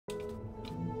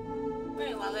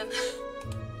Valen.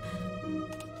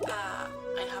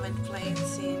 I haven't played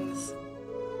since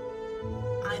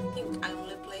I think I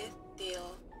only played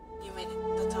till you made it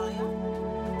Tatalia,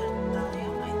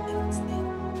 I think it's the name.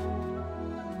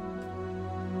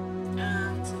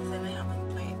 And since then I haven't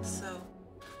played, so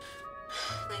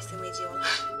nice to meet you all.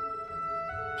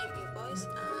 I'm Inkvoice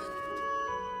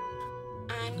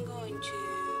and I'm going to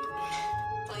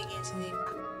play Genshin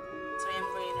Impact. So I'm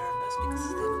really nervous because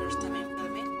it's the first time I'm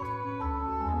filming.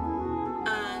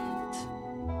 And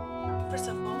first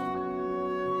of all,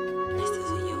 nice to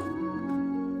see you.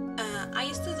 I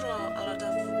used to draw a lot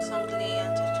of Songli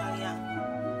and Tatalia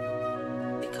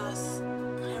because I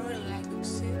really like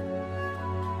those two,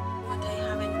 but I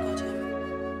haven't gotten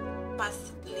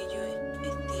past Liu, I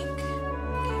think,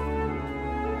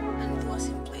 and it was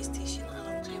in PlayStation a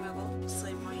long time ago, so I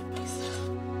might miss it.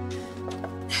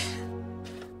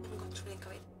 I'm going to drink a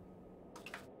bit.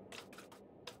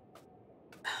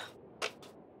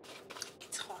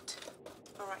 It's hot.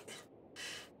 Alright.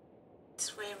 It's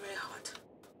really, really hot.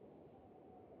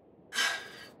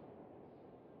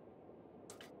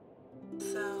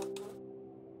 So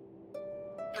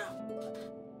now,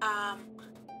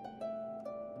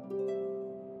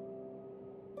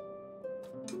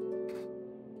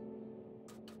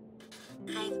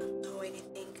 I don't know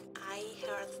anything. I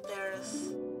heard there's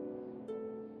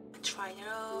a trailer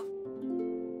of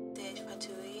the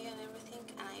VTuber and everything,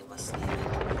 and I was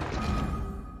leaving,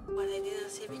 but I didn't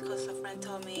see because a friend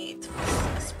told me it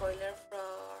was a spoiler for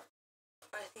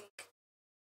I think,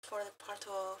 for the part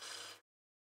of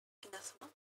Inazuma.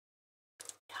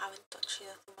 I haven't touched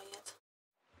Inazuma yet.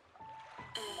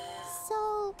 So,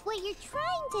 what you're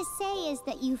trying to say is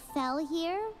that you fell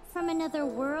here from another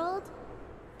world?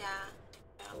 Yeah,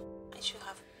 I should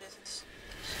have business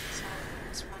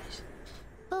in Spanish.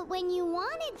 But when you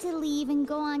wanted to leave and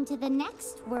go on to the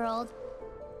next world,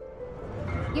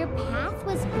 your path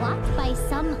was blocked by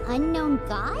some unknown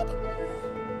god?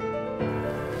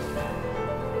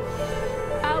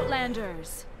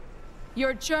 Outlanders,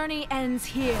 your journey ends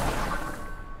here.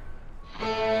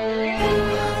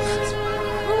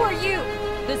 Who are you?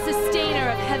 The sustainer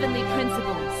of heavenly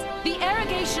principles. The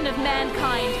arrogation of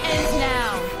mankind ends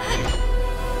now.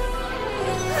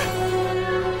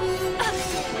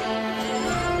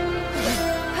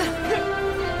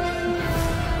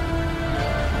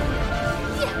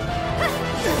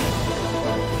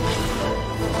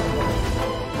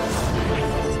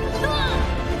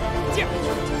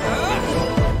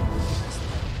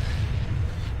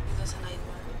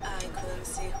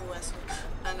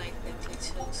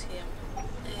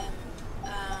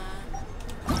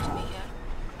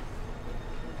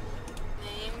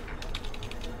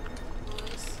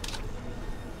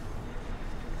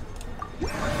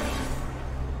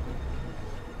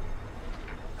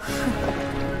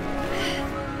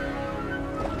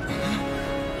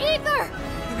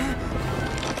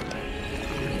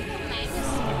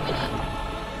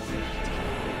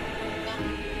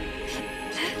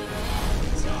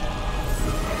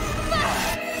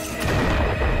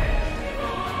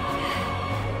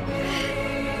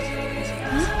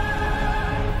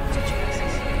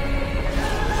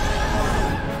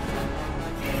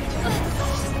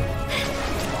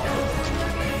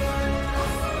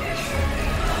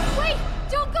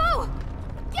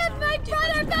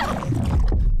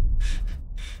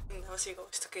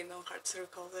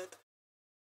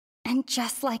 And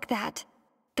just like that,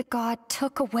 the god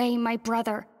took away my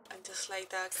brother. And just like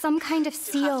that, some kind of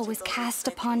seal was cast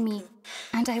upon me,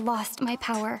 and I lost my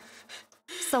power.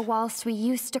 So whilst we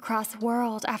used to cross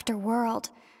world after world,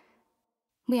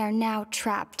 we are now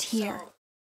trapped here.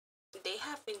 So, they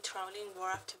have been traveling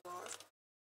world after world.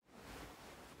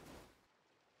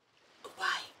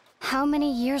 Why? How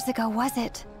many years ago was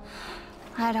it?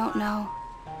 I don't know.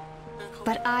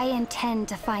 But I intend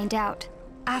to find out.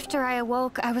 After I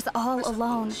awoke, I was all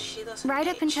alone. Right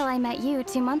up until I met you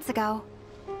 2 months ago.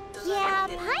 Yeah,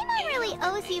 Paimon really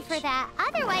owes you for that.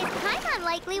 Otherwise, Paimon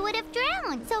likely would have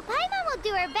drowned. So Paimon will do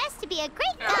her best to be a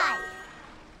great guy.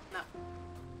 No.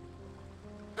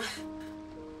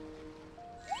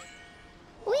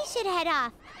 We should head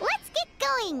off. Let's get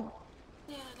going.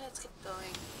 Yeah, let's get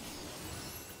going.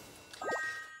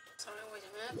 Sorry, wait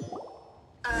a minute.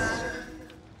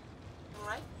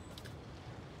 Alright.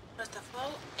 First of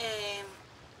all,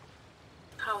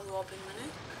 how to open menu?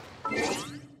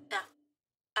 Yeah.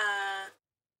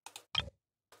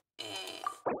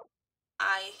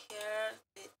 I hear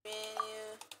the menu.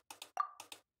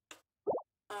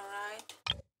 Alright.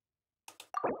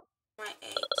 My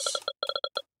age.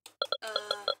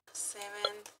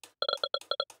 7th.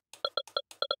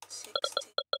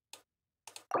 60.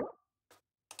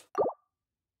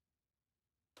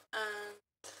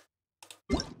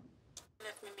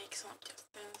 it's not just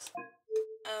this.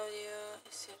 Audio,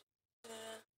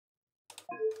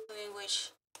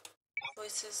 language,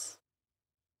 voices,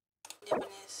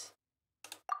 Japanese.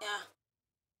 Yeah,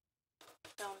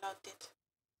 download it.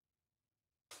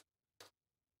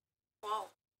 Wow,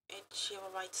 she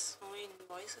writes only in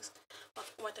voices. But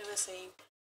what I was saying,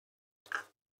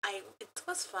 it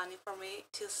was funny for me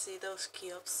to see those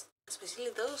cubes, especially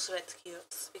those red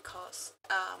cubes, because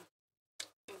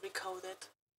recoded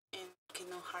in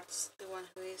Kingdom Hearts, the one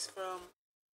who is from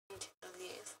Nintendo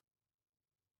DS.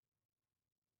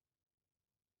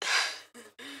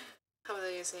 How do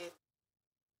you say it?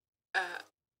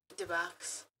 The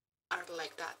bugs are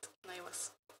like that, and I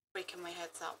was freaking my head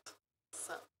out.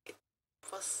 So it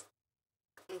was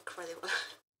incredible.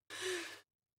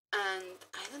 And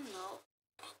I don't know.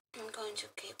 I'm going to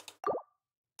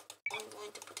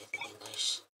put it in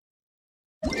English.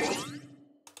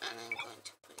 And I'm going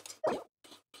to put it in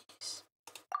Japanese.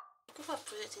 I could have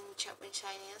put it in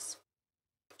Chinese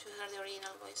to hear the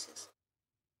original voices.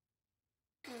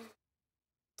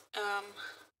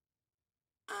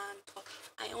 And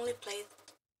I only played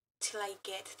till I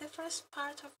get the first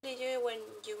part of the year when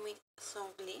you meet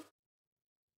Song Lee.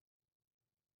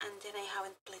 And then I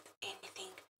haven't played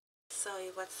anything. So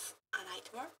it was a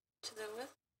nightmare to deal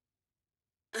with.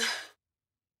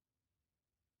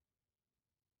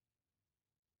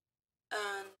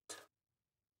 And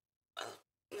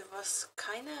it was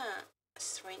kinda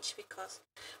strange because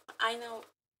I know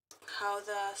how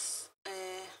does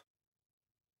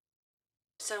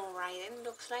songwriting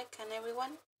looks like and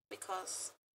everyone,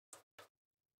 because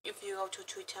if you go to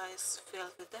Twitter it's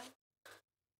filled with them.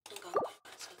 I'm going to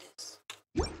cancel this.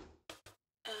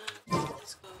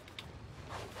 Let's go.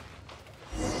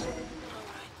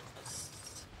 Alright,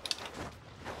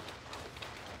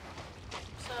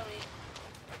 sorry.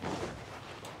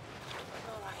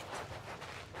 Alright.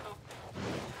 Oh.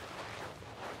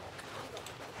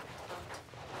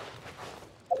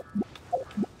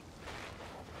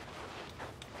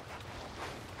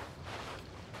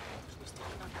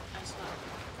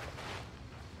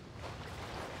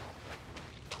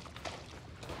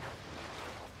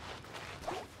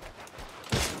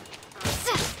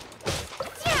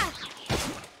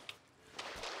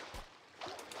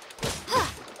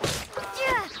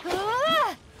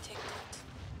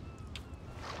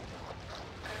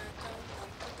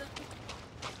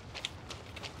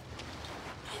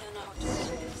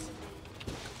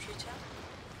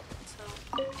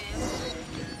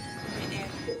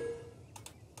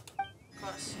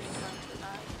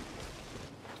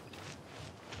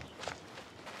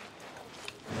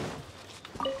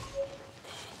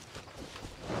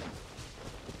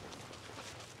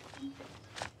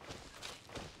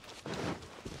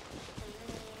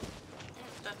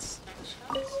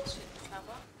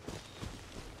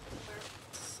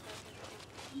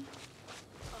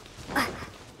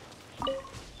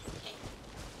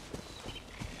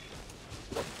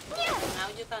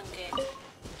 You can get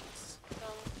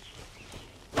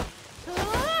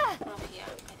from here, I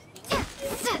think.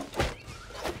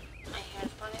 I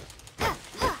heard from it.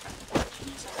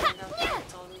 Someone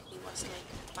else told me he was like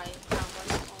 5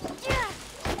 hours old.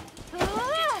 Getting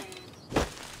food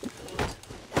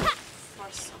for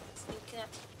something that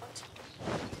he bought.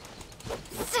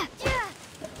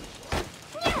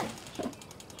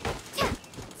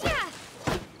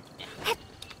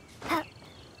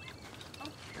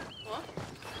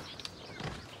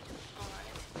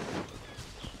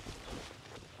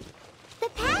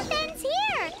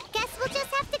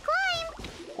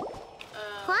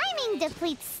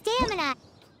 Depletes stamina.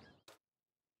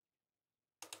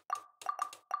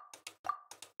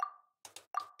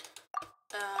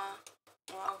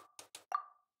 Wow.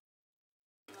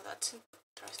 No, that's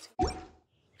interesting.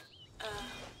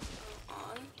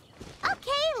 On.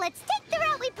 Okay, let's take the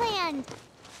route we planned.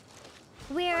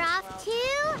 We're off to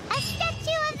a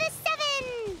statue of the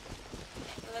 7.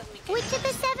 Which of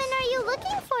the 7 are you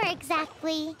looking for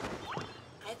exactly?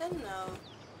 I don't know.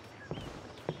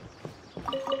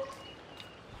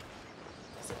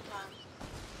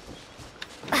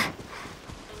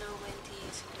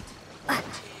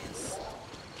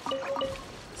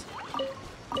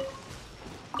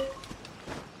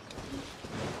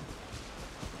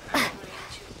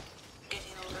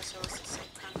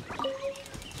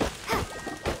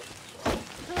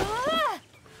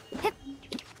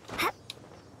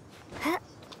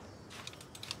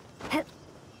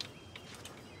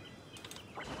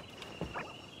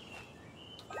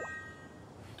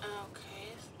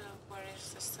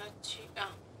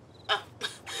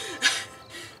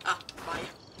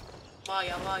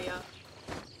 Vaya.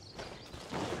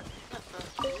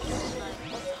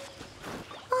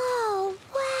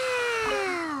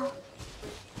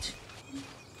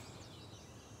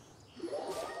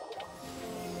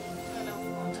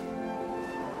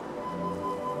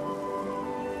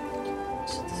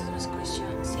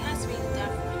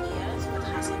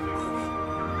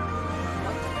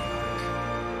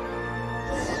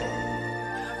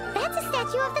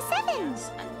 statue of the seven.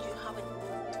 Yes, and you haven't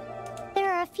moved. There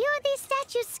are a few of these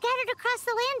statues scattered across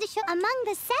the land to show among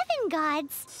the seven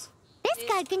gods. This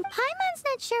god can... Paimon's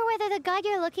not sure whether the god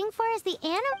you're looking for is the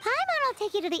animal. Paimon will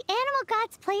take you to the animal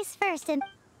god's place first and...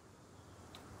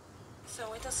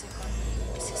 So wait a second.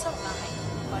 This is a lie,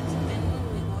 but then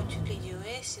when we go to the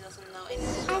US, he doesn't know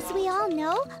anything As we all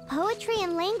know, poetry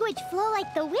and language flow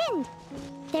like the wind.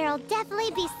 There'll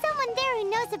definitely be someone there who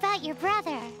knows about your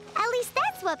brother. At least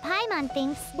that's what Paimon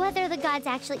thinks. Whether the gods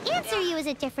actually answer you is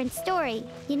a different story.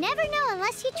 You never know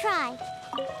unless you try.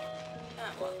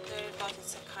 Well, their god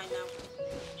is a kind of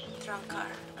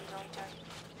drunkard and drunkard.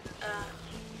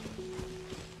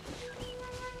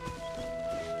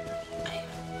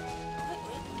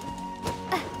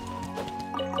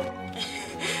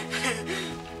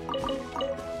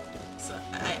 So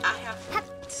I have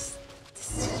this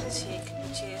chick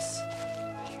which is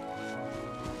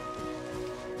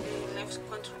left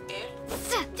control air.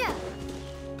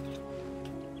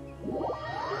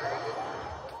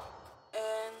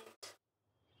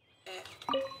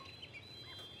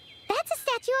 That's a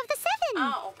statue of the seven.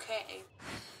 Ah, okay.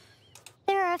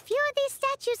 There are a few of these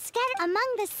statues scattered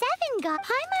among the seven gods.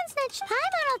 Paimon's not...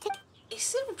 Paimon will take... Is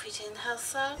she repeating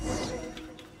herself?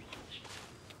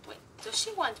 Wait, does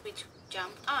she want me to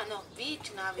jump? Ah, no, V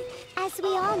to navigate. As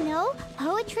we all know,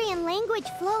 poetry and language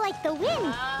flow like the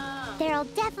wind. Ah. There'll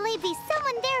definitely be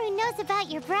someone there who knows about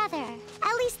your brother.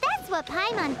 At least that's what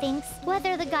Paimon thinks.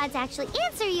 Whether the gods actually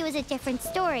answer you is a different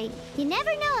story. You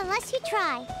never know unless you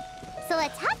try. So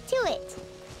let's hop to it.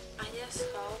 I just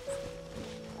hope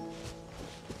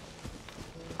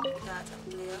that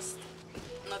at least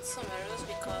not summaries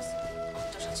because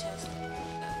there's a chance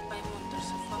that Paimon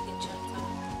there's a fucking chance that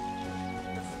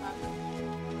the fuck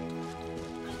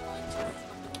I'm going to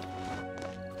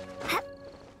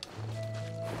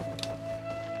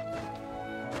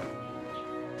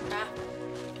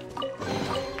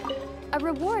A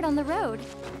reward on the road.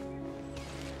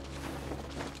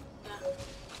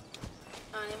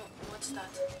 What's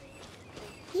that?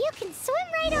 You can swim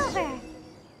right over.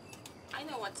 I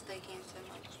know what's the game to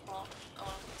small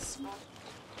or small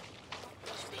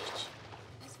fish.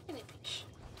 It's a mini fish.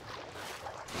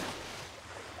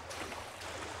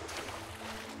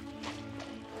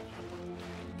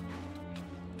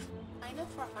 I know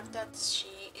for a fact that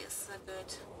she is a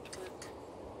good cook.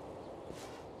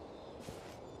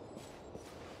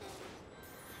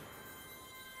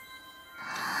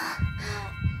 No,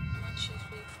 1, 2, 3,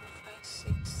 4, 5,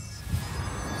 6.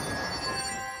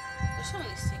 There's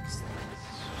only 6.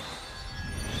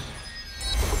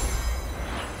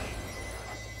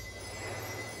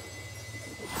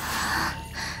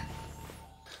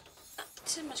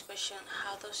 Too much question.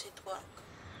 How does it work?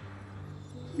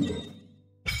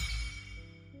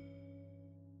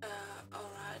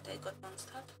 Alright, I got one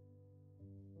stat.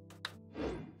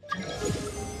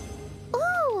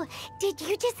 Ooh, did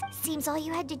you just... Seems all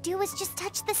you had to do was just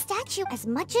touch the statue. As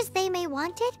much as they may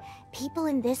want it, people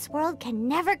in this world can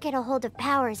never get a hold of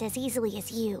powers as easily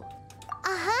as you.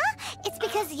 Uh-huh. It's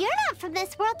because you're not from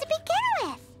this world to begin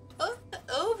with.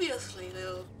 Obviously,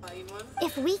 little Paimon.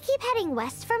 If we keep heading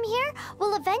west from here,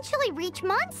 we'll eventually reach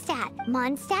Mondstadt.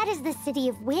 Mondstadt is the city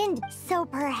of wind, so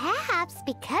perhaps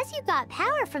because you got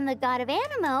power from the god of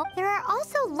Animo, there are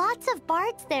also lots of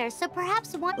bards there, so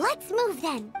perhaps one... Let's move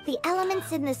then! The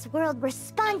elements in this world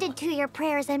responded to your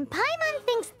prayers, and Paimon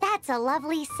thinks that's a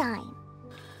lovely sign.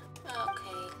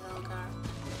 Okay, little girl.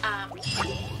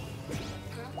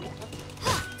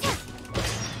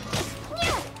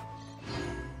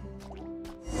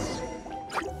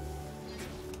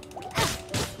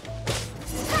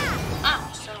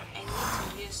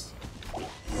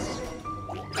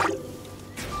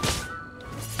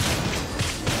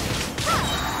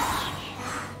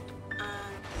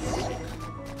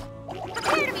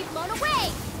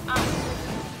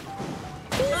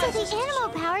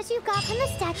 You got from the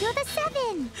statue of the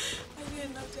seven. I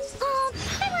didn't notice. Oh,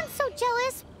 Paimon's so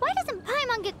jealous. Why doesn't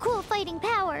Paimon get cool fighting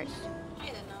powers? I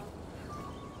don't know.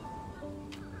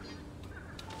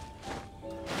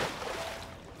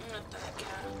 Not that I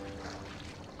care.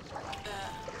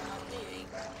 How do you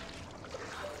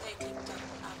click that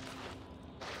up?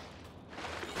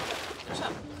 There's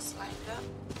a slide there.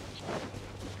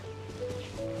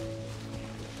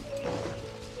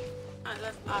 I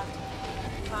love art.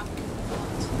 Fuck.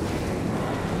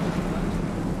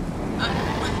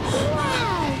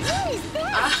 Wow, what is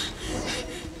that?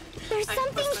 There's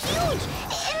something huge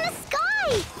in the sky.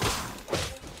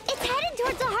 It's headed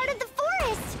towards the heart of the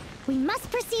forest. We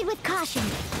must proceed with caution.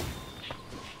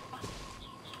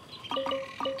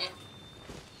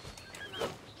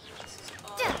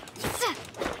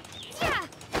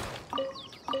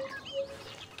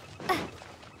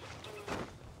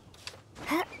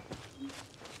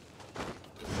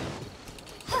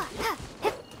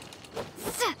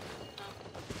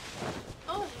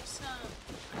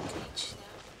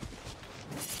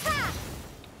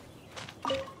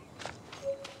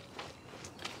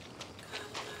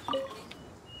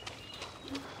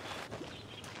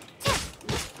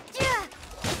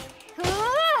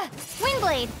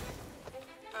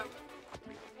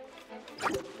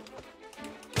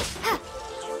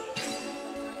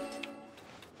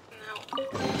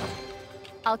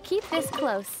 I'll keep this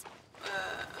close.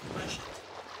 Brush it.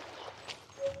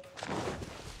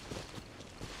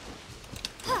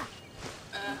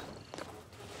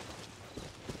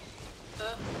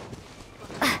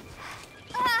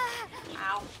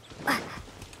 Ow.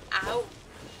 Ow.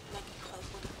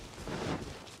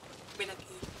 Ven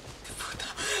aquí, puta.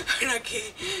 Ven aquí.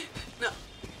 No.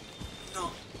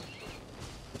 No.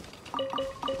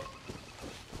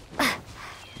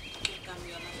 Que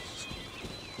cambio las dos.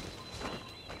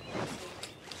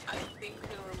 I think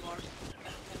there were more.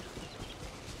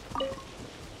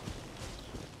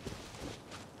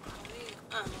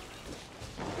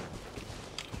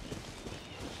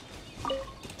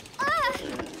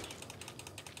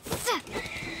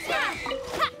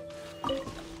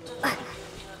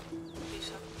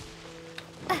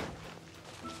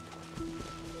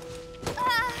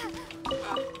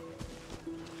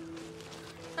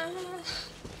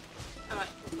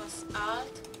 Alright, it was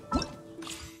Alt.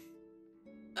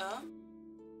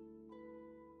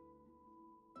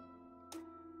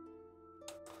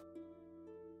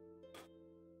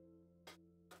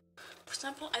 For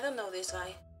example, I don't know this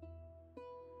guy.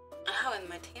 I haven't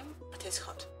met him, but he's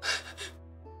hot.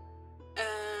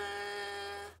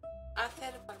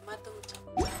 Hacer palmatum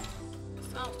chapter.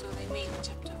 Oh, so they made a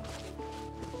chapter.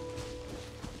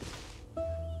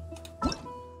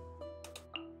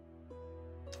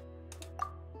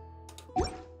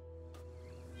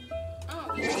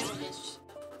 Oh, yes.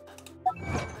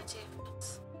 Achievements.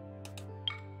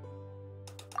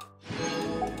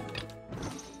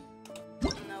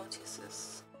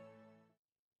 Notices.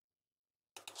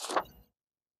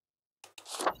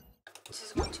 This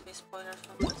is going to be spoilers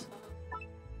from this one.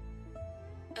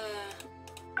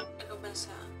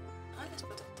 Recompensa a las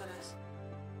protectoras.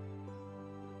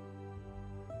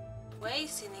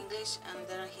 Ways in English and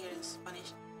then here in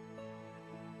Spanish.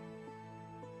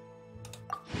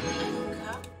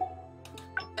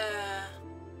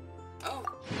 Oh,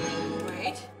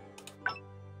 great.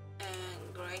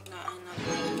 Great, no, I'm not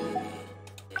going to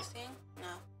do this thing.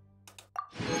 No.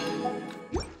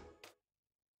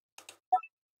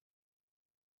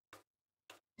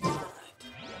 Alright.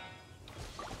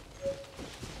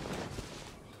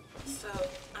 So,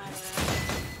 I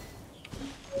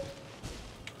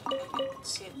get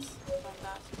seeds from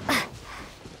that.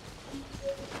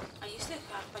 I used to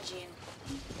have a gene.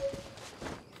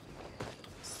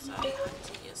 So I had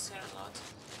to use her a lot.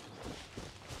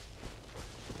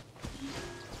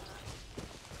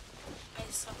 I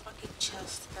saw fucking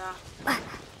chest there.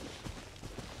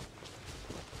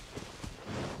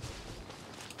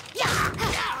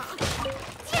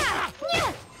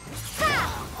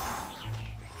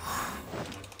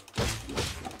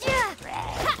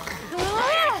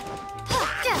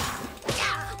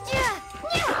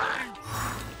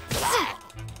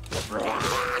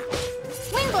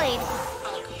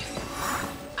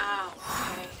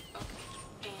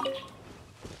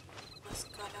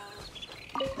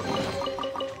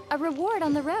 A reward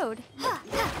on the road.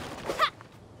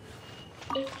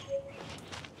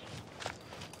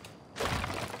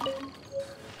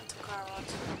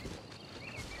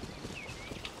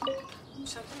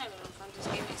 Something I learned from this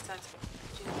game is that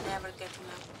you never get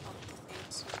enough of the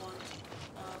things you want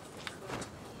of food.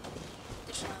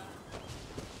 Additional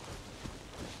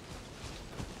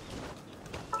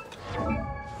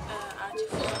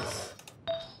artifacts.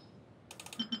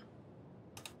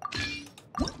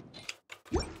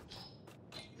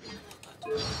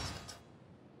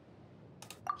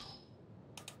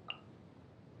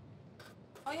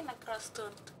 Going across to a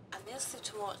massive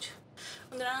to watch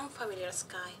under an unfamiliar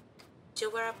sky. You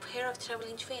were a pair of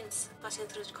traveling twins, passing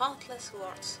through countless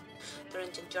worlds during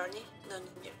your journey,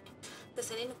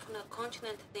 descending upon a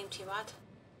continent named Tibet.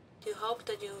 You hoped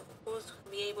that you would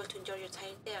be able to enjoy your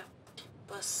time there,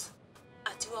 but as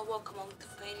you awoke among the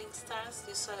failing stars,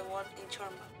 you saw the world in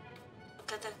turmoil, a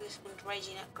cataclysm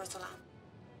raging across the land.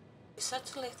 You sought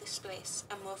to leave this place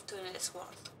and move to the next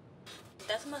world.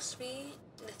 That must be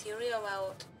the theory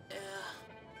about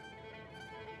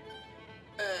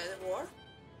the war?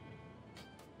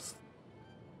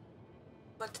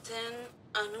 But then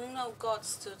an unknown god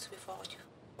stood before you,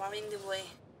 barring the way.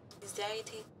 His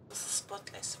deity was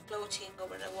spotless, floating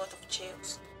over the world of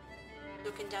chaos,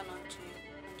 looking down onto you.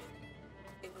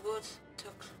 The good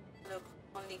took look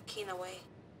only keen away,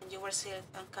 and you were sealed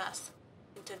and cast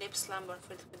into deep slumber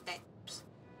filled with nightmares.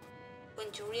 When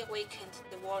you reawakened,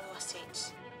 the world was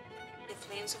changed. The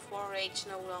flames of war raged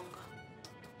no longer,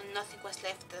 and nothing was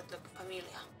left that looked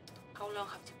familiar. How long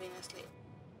have you been asleep?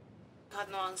 You had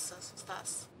no answers,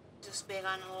 thus just began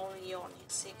a lonely journey,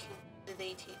 seeking the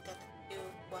deity that you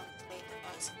want later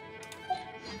as.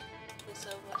 It's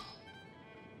over.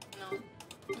 No.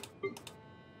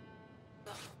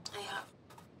 No, I have.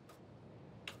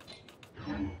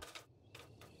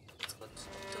 It's good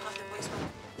to have the voice one.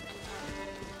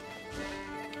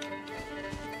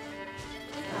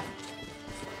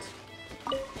 I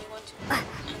want to. I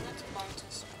want to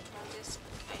bounce from this.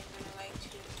 I really like to.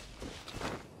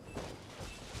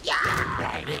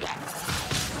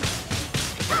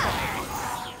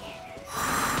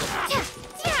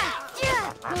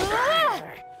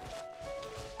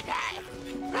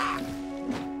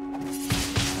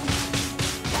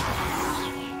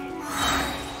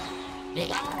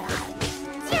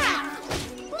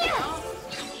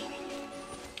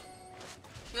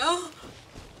 No!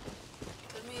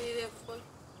 Tell me you didn't fall.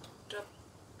 Drop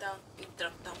down. You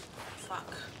drop down.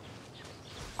 Fuck.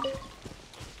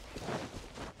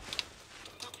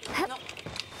 No.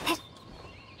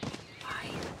 Why?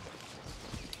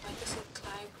 Why does it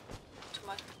climb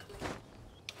automatically?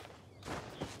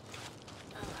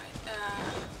 Alright.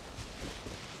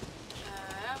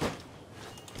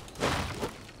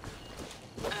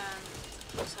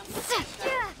 For example,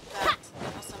 that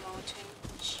was a mountain.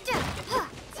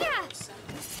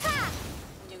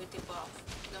 You get the buff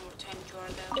the more time you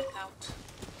are there without.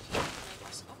 Oh,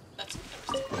 that's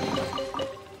interesting.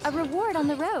 A reward on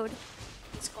the road.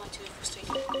 It's going to be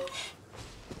frustrating. Alright.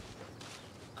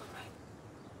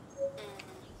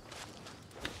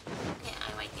 Yeah, I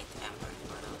might need the ember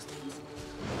for those things.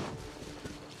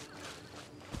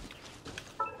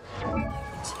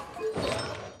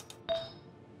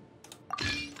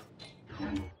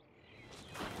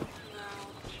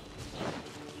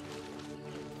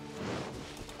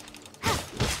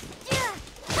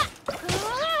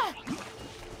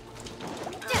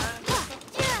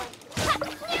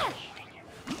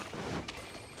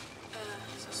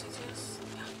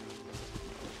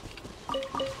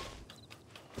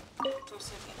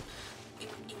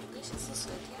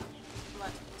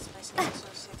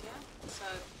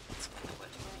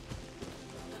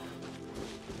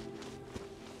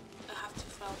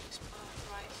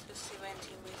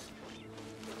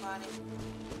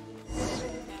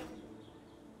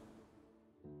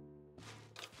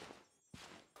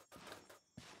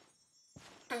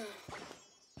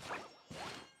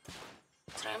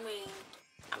 Trembling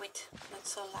a bit, not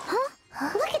so loud. Huh?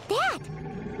 Look at that!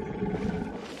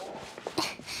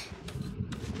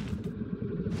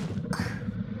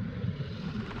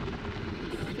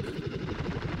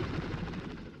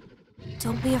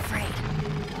 Don't be afraid.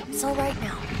 It's all right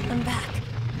now. I'm back.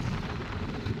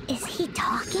 Is he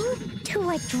talking to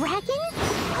a dragon?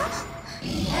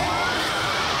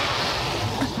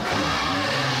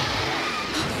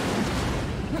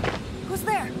 Who's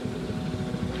there?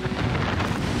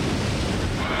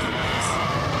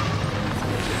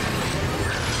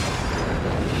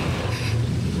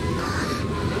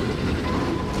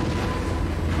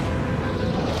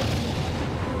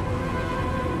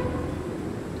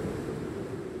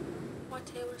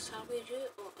 Whatever shall we do?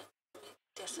 Oh,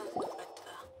 there's something like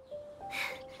that.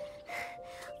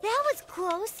 That was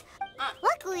close.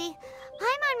 Luckily,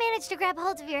 Paimon managed to grab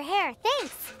hold of your hair.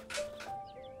 Thanks.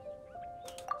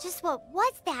 Just what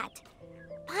was that?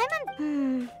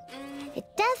 Paimon? It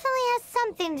definitely has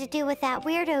something to do with that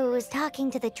weirdo who was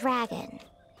talking to the dragon.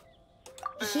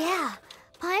 Yeah,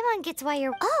 Paimon gets why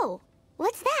you're... Oh,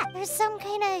 what's that? There's some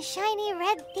kind of shiny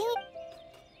red thing.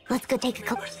 Let's go take a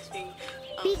closer.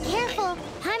 Be careful.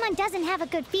 Paimon doesn't have a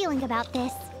good feeling about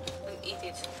this. Eat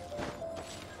it.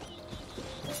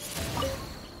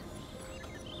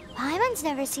 Paimon's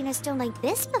never seen a stone like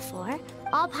this before.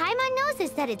 All Paimon knows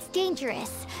is that it's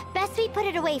dangerous. Best we put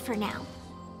it away for now.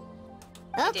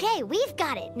 Okay, we've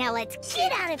got it. Now let's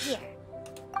get out of here.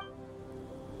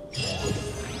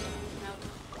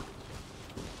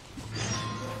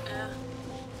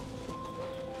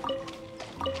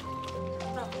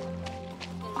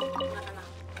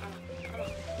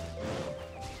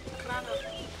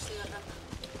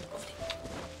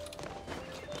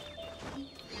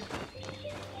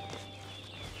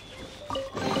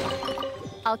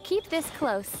 I'll keep this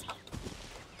close.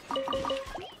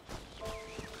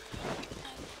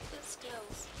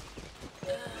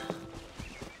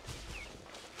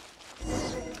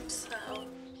 So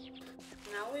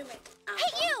now we make.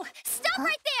 Hey, you! Stop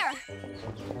right there!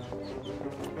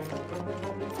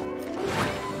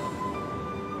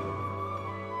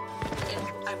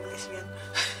 I'm lesbian.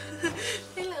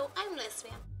 Hello, I'm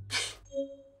lesbian.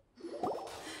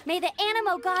 May the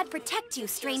Animo God protect you,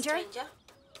 stranger.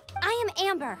 I am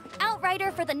Amber,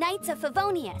 outrider for the Knights of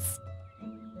Favonius.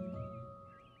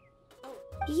 Oh,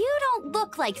 You don't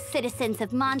look like citizens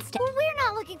of Mondstadt. Well, we're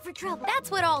not looking for trouble.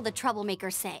 That's what all the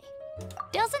troublemakers say.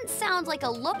 Doesn't sound like a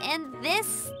look. And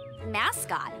this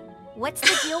mascot, what's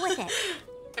the deal with it?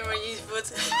 Hey,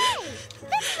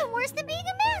 that's even worse than being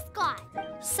a mascot.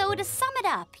 So to sum it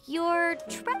up,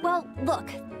 well,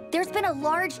 look, there's been a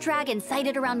large dragon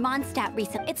sighted around Mondstadt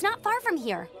recently. It's not far from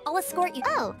here. I'll escort you.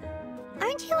 Oh,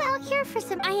 aren't you out here for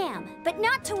some? I am, but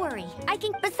not to worry.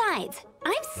 Besides,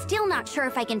 I'm still not sure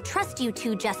if I can trust you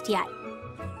two just yet.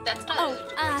 That's not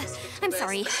I'm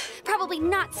sorry. Probably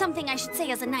not something I should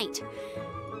say as a knight.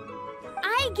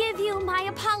 I give you my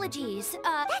apologies.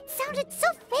 That sounded so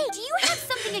fake. Do you have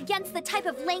something against the type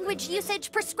of language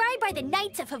usage prescribed by the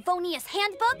Knights of Favonius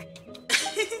Handbook?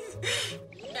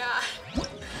 Yeah.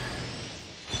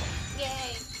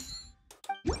 Yay.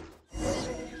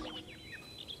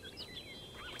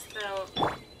 So,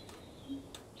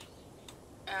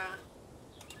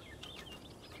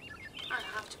 I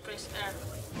have to press R.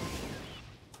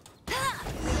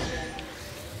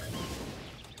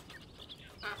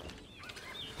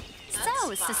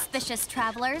 So, suspicious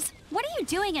travelers, what are you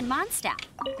doing in Mondstadt?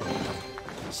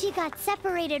 She got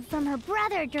separated from her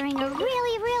brother during a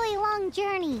really long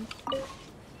journey.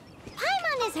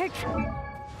 Paimon is her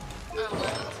I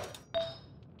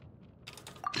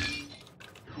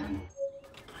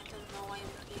don't know why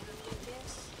I'm giving you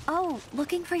this. Oh,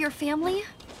 looking for your family?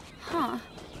 Huh.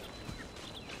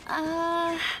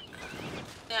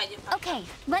 Yeah, Okay,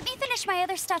 let me finish my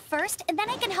other stuff first, and then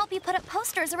I can help you put up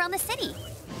posters around the city.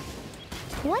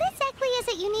 What exactly is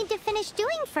it you need to finish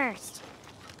doing first?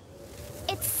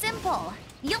 It's simple.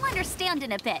 You'll understand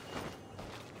in a bit.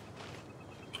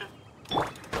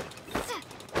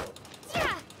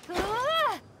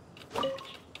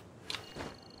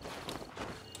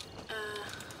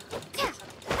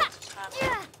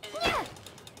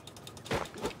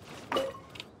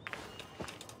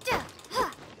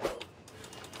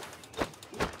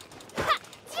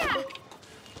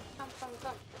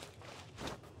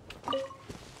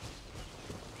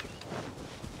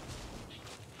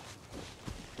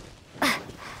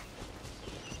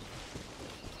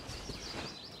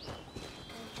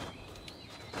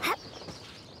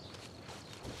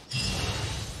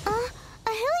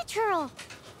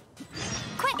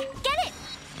 Quick, get it!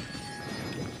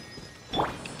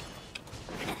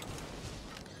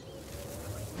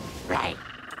 Right.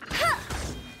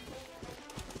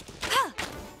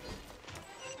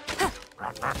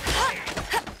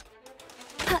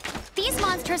 These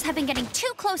monsters have been getting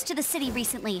too close to the city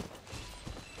recently.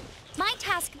 My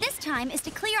task this time is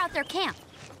to clear out their camp.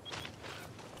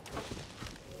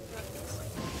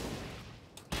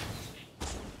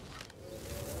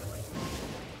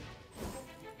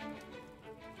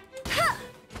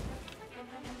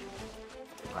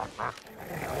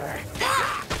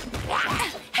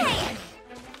 Hey!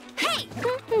 Hey!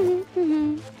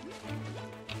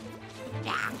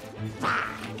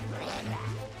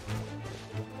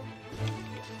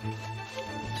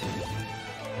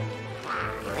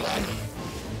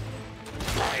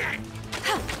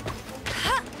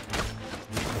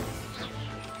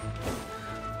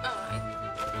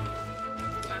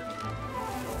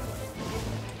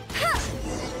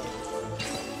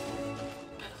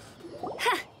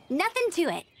 Nothing to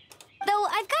it. Though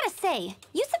I've got to say,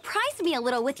 you surprised me a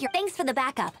little with your thanks for the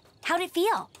backup. How'd it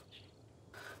feel?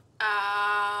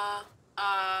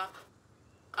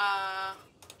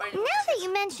 Now that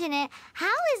you mention it, how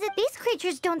is it these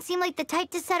creatures don't seem like the type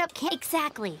to set up camp?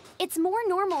 Exactly. It's more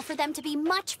normal for them to be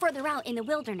much further out in the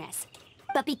wilderness.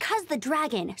 But because the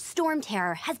dragon, Storm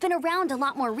Terror, has been around a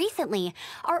lot more recently,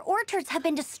 our orchards have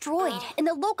been destroyed, and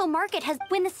the local market has...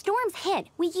 When the storms hit,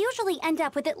 we usually end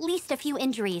up with at least a few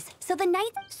injuries. So the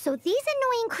night... So these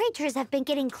annoying creatures have been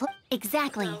getting close...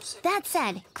 Exactly. That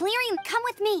said, clearing... Come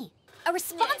with me. A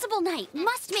responsible knight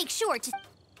must make sure to...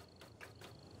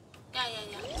 Yeah.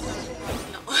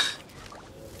 No.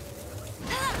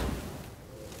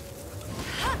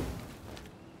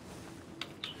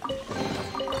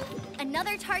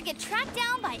 Another target tracked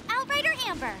down by Outrider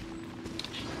Amber.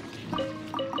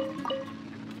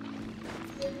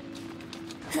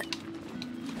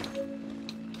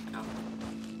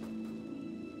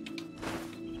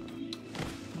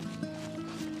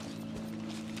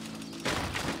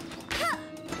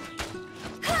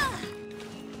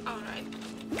 Alright.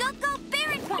 Go,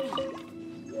 Baron Bunny!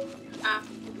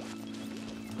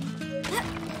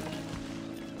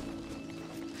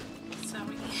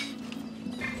 Sorry.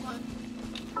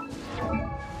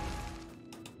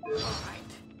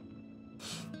 Alright.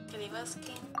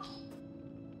 Skin.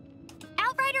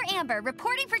 Outrider Amber,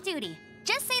 reporting for duty.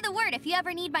 Just say the word if you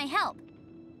ever need my help.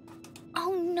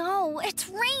 Oh no, it's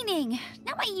raining.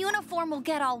 Now my uniform will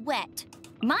get all wet.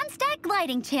 Mondstadt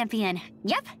Gliding Champion.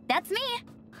 Yep, that's me.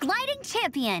 Gliding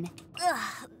Champion.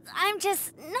 Ugh, I'm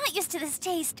just not used to this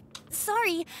taste.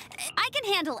 Sorry, I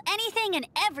can handle anything and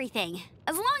everything,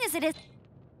 as long as it is...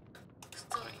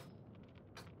 Story.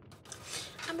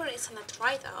 Amber is an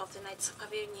outrider of the Knights of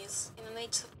Avernus in an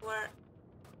age where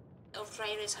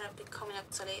outriders are becoming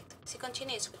obsolete. She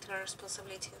continues with her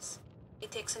responsibilities. It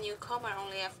takes a newcomer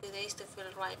only a few days to feel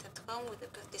right at home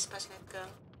with this passionate girl.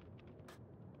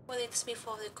 Whether it's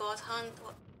before the god hunt,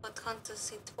 what hunters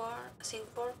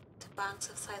Singport, the banks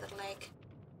of Cider Lake,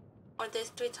 or the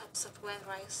treetops of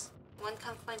Glenrise, one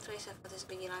can find traces of this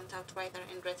vigilant outrider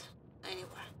in Red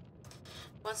anywhere.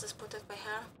 Once spotted by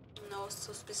her, no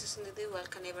suspicious individual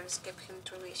can ever escape him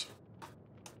through vision.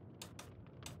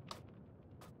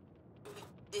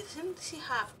 Didn't she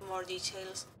have more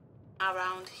details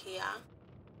around here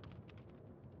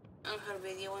on her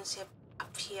video when she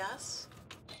appears?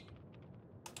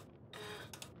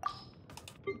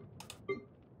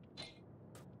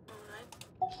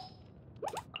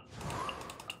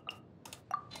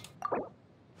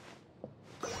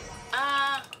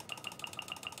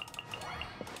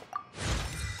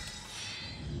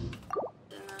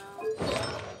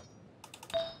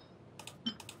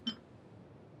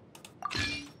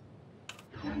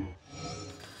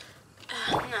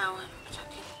 Now I'm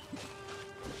checking.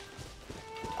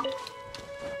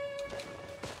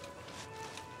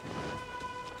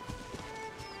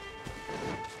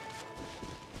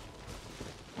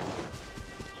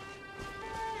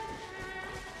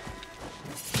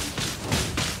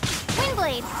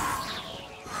 Windblade!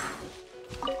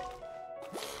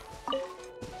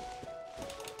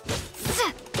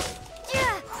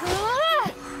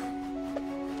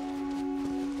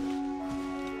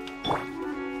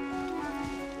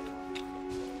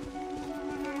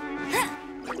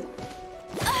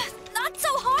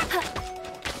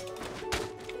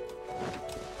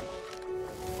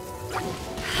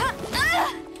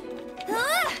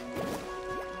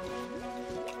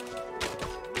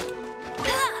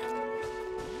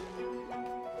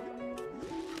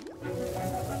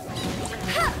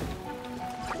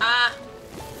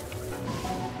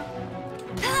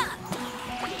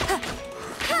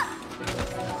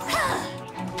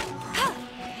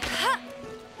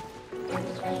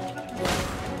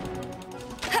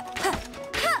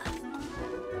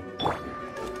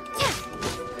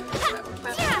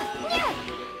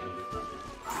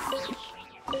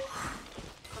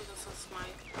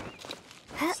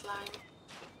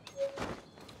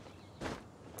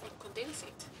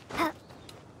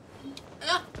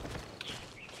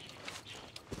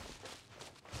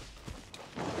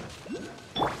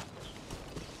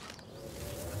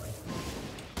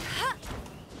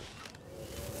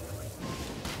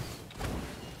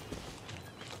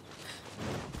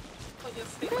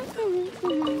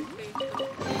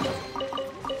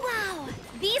 Wow,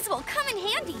 these will come in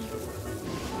handy.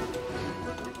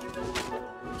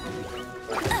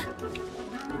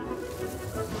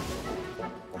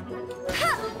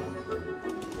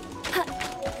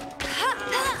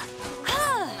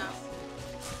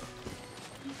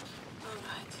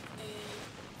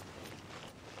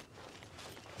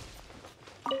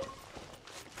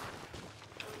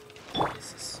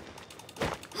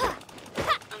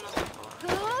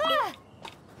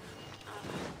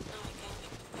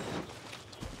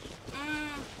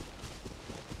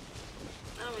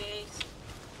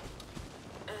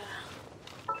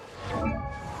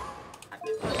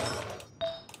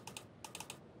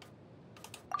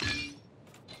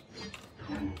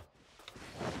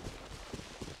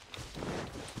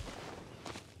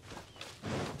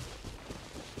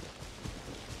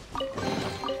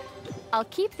 I'll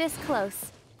keep this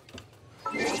close.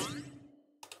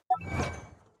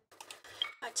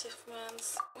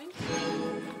 Achievements.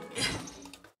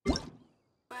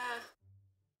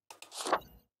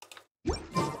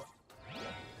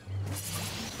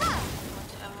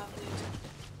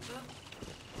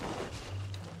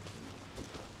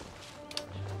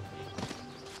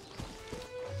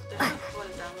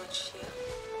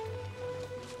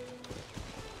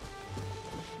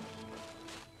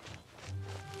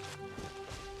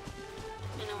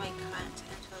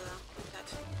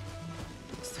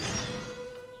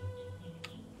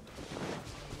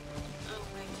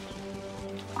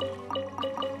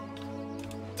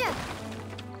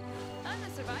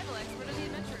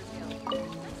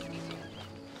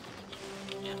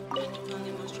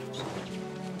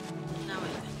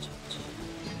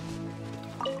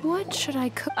 What should I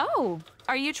cook? Oh,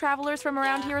 are you travelers from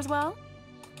around here as well?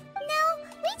 No,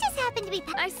 we just happen to be...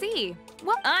 I see.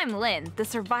 Well, I'm Lynn, the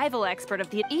survival expert of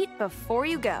the Eat Before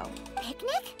You Go.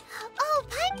 Picnic? Oh,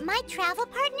 but my travel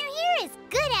partner here is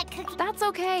good at cooking. That's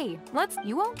okay.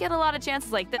 You won't get a lot of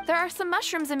chances like that. There are some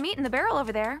mushrooms and meat in the barrel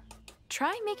over there.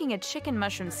 Try making a chicken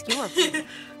mushroom skewer. No,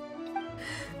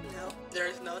 there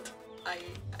is not. I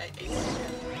ate it.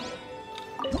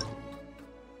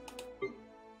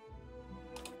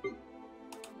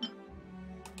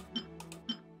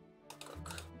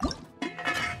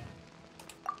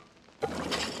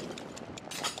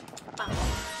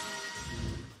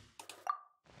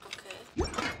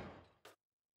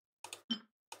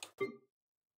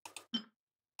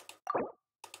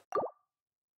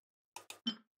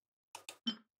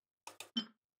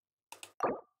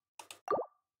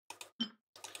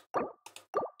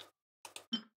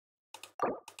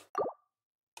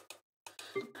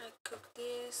 I cook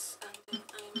this and then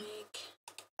I make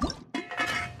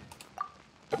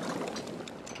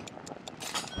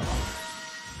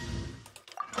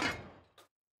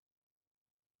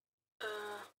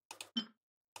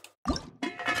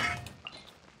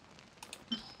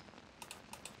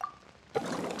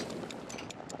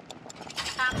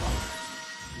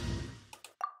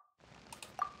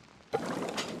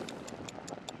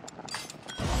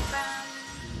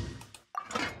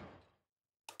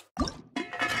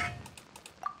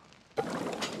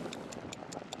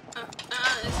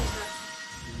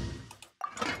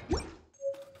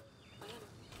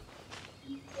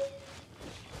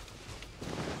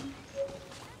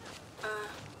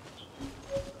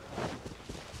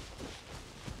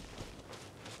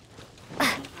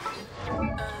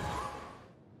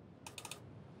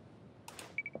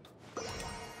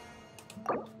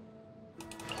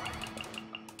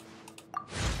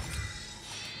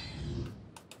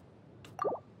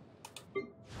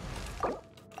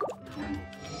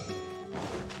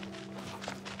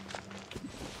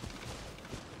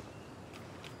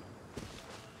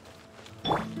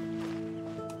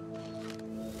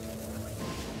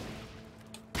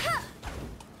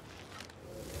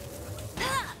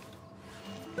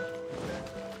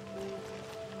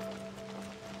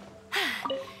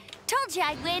Told you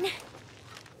I'd win.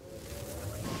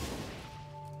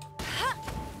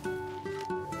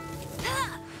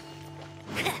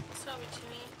 sorry to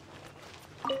me.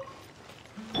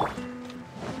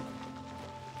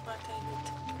 But I need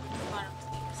to farm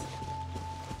things.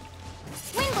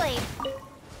 Windblade.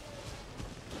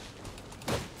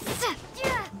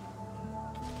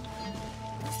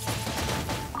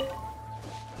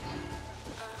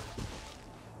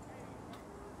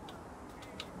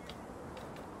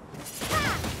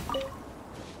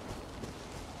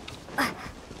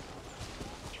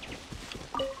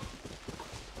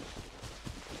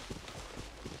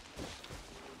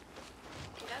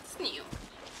 That's new.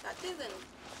 That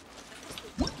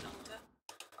wasn't longer.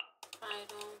 I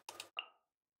don't.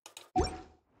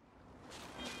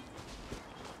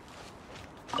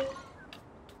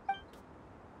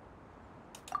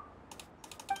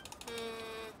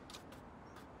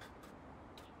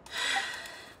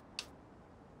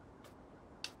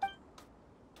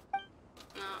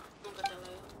 No, nunca te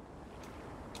leo.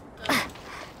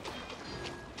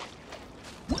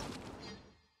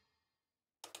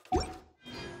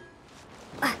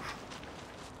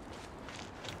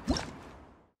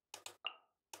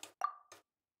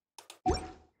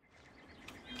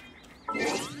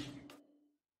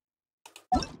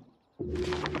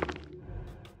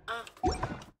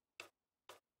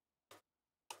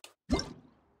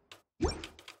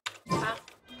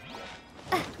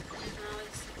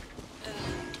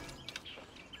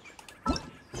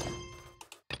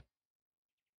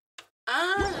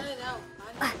 Legal.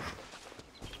 Vale.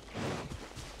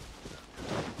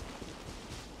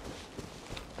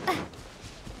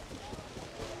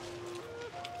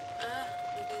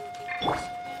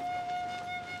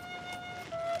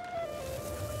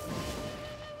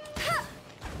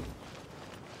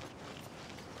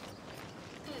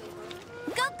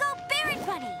 Go, go, Baron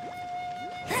Bunny!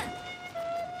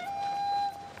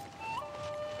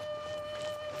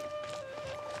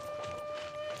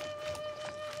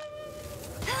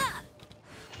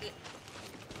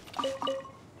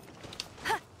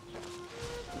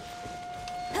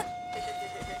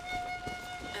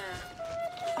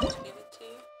 Give it to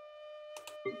you.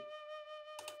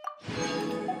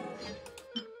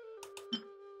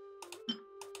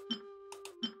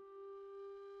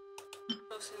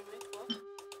 Frozen meat, what?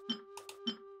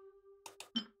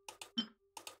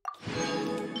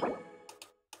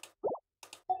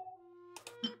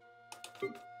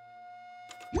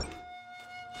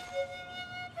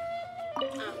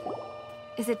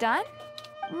 Is it done?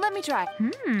 Let me try.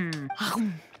 Enjoy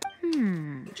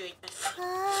it, my friend.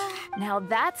 Now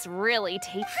that's really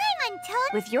tasty. Hang on,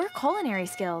 Toad. With your culinary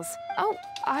skills. Oh,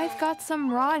 I've got some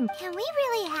raw and... Can we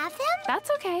really have them? That's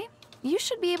okay. You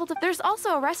should be able to... There's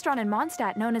also a restaurant in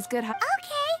Mondstadt known as Good... Okay,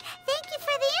 thank you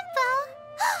for the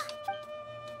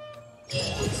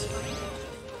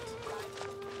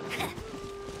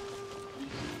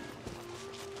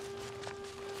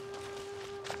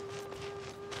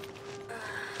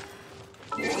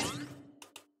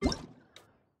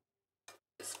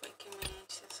It's making me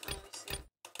anxious, obviously.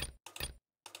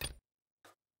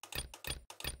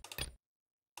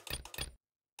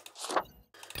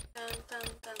 Dun, dun,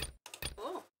 dun.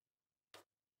 Oh.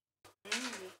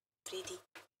 Pretty.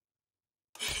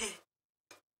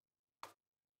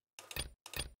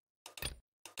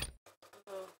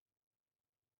 Oh.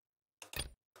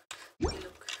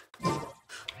 Look.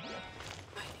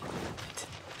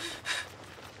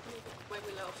 Why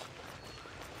we love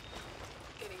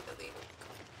getting the deal.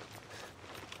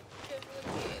 Que lo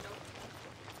quiero.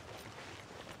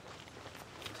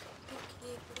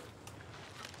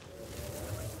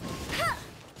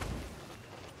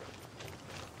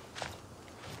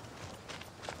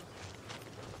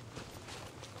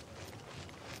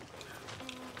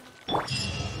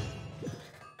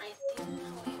 I think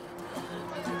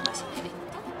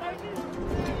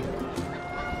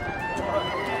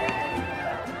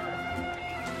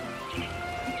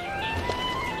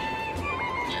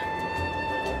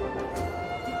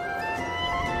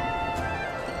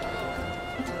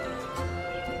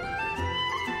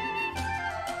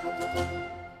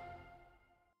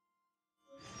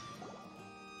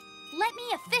Let me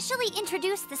officially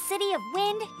introduce the city of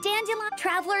Wind, Dandelion,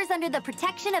 travelers under the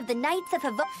protection of the Knights of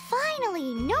Havo.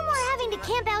 Finally, no more having to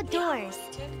camp outdoors.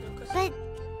 But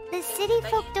the city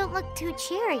folk don't look too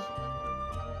cheery.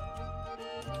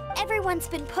 Everyone's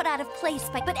been put out of place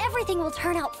but everything will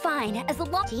turn out fine as the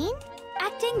law. Jean?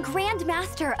 Acting Grand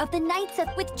Master of the Knights of...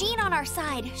 With Jean on our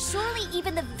side, surely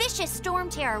even the vicious Storm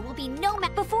Terror will be no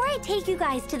match. Before I take you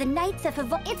guys to the Knights of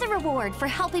Havo, it's a reward for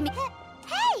helping me...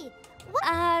 Hey!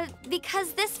 What?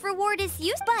 Because this reward is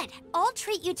used, but I'll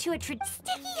treat you to a sticky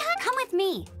hunt. Come with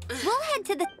me. We'll head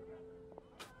to the...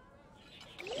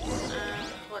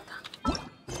 what?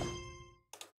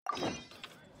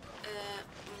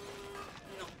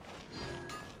 No.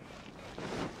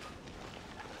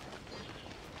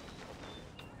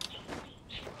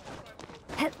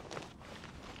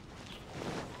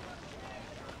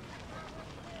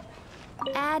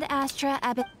 Ad Astra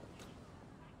Abbot.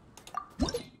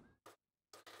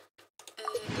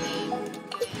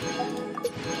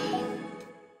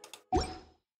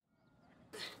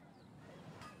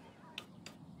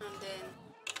 And then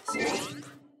escape.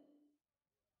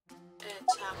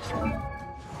 Chapter.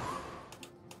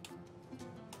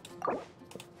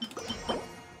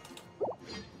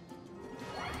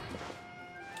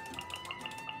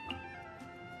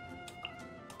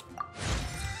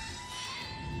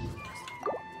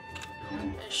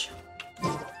 Eso.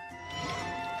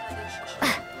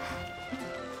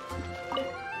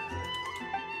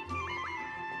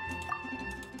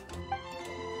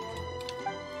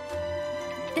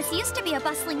 This used to be a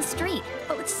bustling street,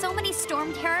 but with so many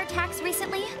Storm Terror attacks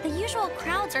recently, the usual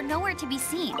crowds are nowhere to be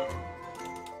seen.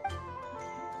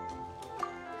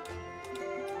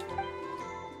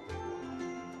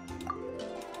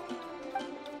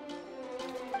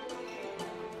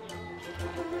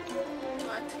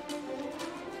 What?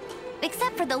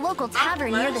 Except for the local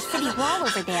tavern near the city wall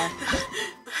over there.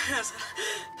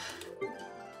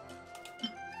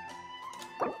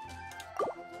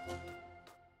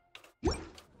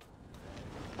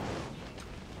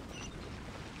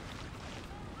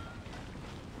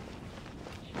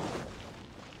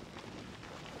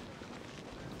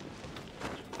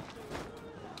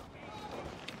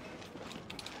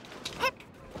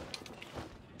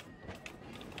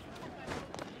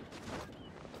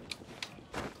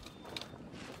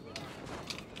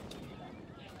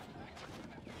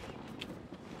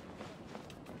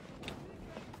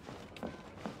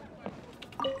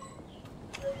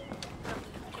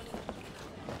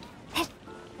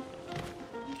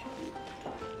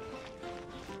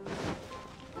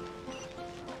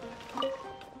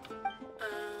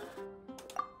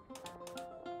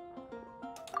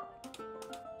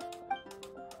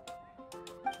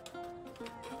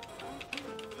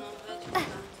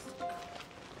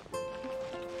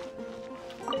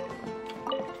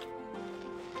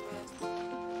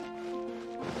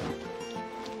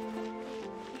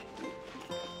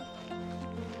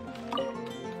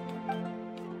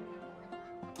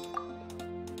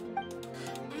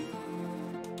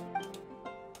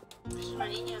 Es una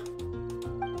niña.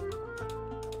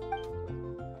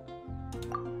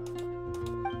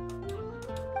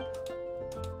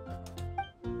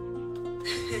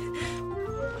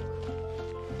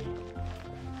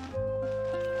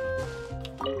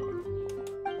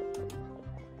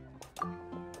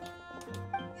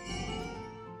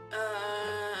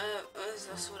 Es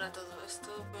basura todo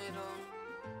esto, pero...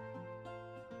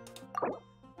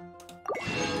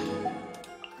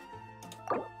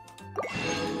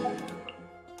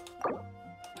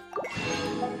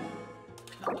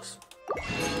 Vamos.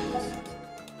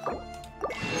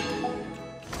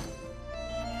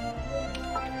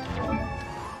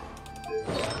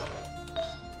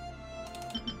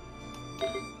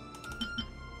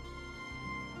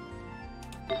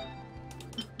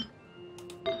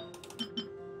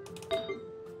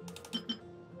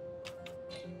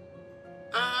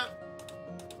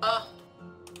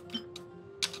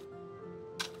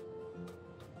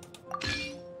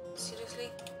 Seriously?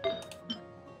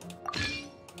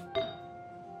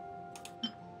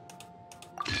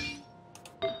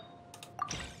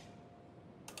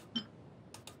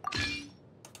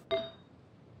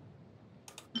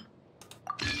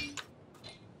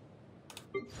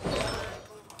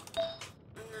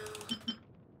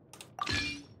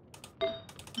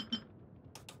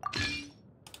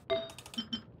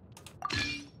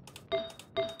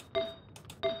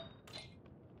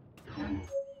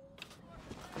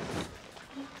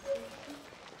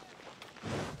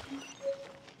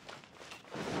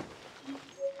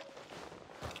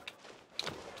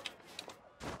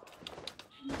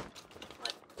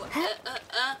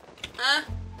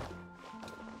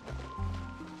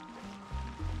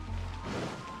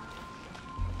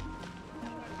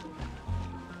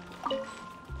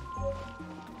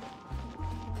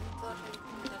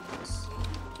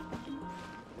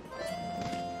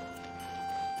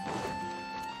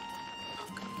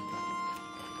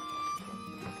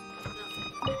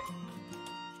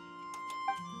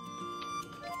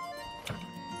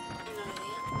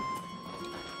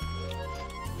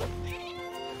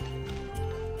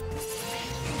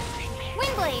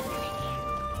 Windblade!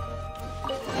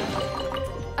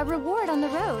 A reward on the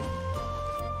road.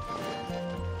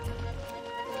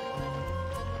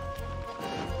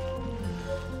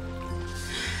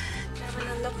 Travel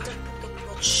and Dr. Pocket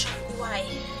Watch. Why?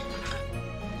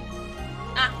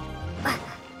 Ah!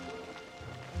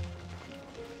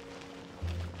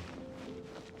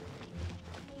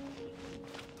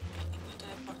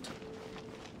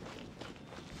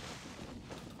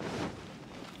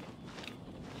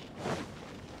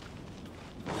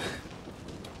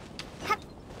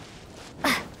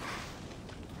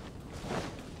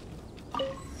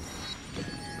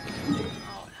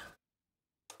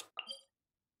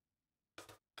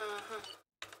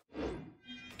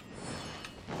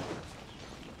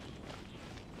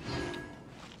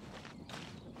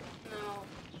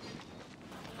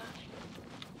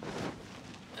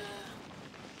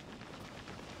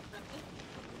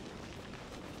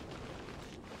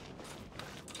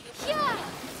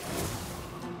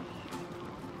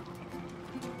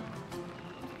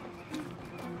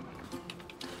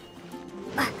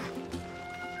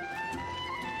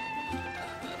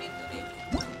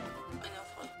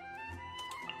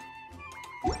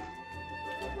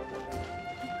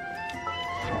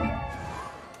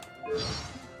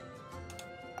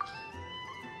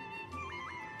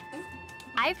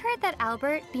 I've heard that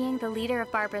Albert, being the leader of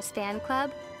Barbara's fan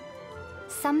club,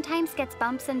 sometimes gets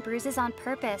bumps and bruises on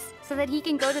purpose so that he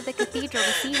can go to the cathedral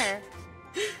to see her.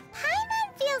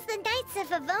 Paimon feels the Knights of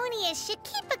Favonius should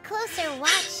keep a closer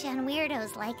watch on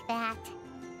weirdos like that.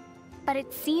 But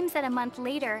it seems that a month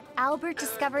later, Albert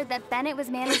discovered that Bennett was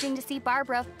managing to see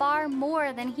Barbara far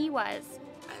more than he was.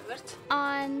 Albert?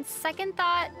 On second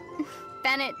thought,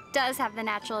 Bennett does have the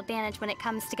natural advantage when it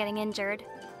comes to getting injured.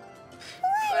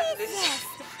 What is this?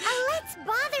 A Let's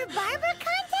Bother Barbara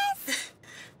contest?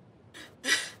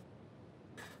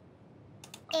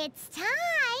 It's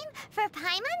time for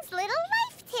Paimon's Little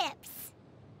Life Tips.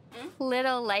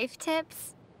 Little life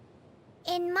tips?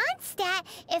 In Mondstadt,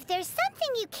 if there's something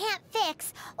you can't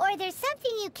fix, or there's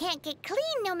something you can't get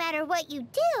clean no matter what you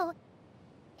do,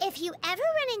 if you ever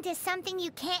run into something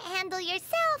you can't handle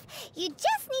yourself, you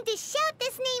just need to shout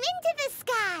this name into the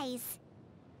skies.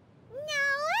 Noel!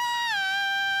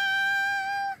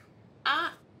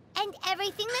 Ah! And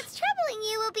everything that's troubling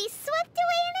you will be swept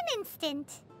away in an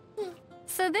instant.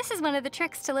 So this is one of the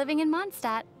tricks to living in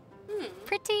Mondstadt.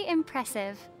 Pretty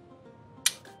impressive.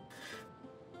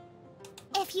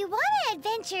 If you want to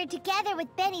adventure together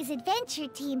with Benny's adventure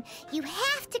team, you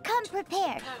have to come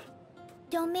prepared.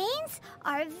 Domains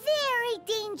are very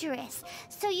dangerous,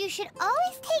 so you should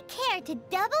always take care to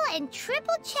double and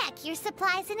triple check your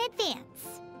supplies in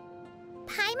advance.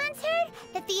 Paimon's heard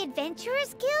that the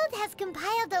Adventurers Guild has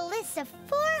compiled a list of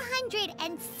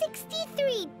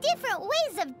 463 different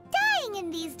ways of dying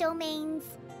in these domains.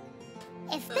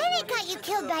 If Bennett got you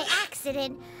killed by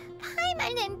accident,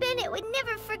 Paimon and Bennett would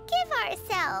never forgive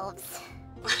ourselves.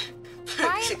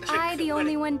 Why am I the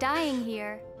only one dying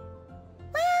here?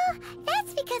 Well,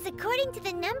 that's because according to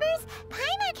the numbers,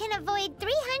 Paimon can avoid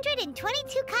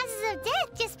 322 causes of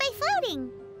death just by floating.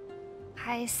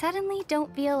 I suddenly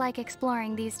don't feel like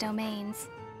exploring these domains.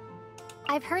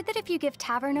 I've heard that if you give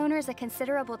tavern owners a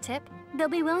considerable tip, they'll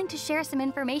be willing to share some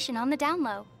information on the down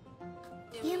low.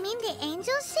 You mean the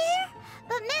angels share?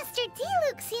 But Master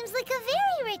D-Luke seems like a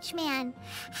very rich man.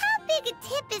 How big a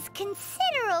tip is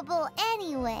considerable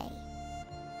anyway?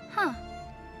 Huh.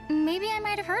 Maybe I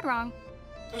might have heard wrong.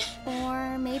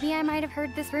 Or maybe I might have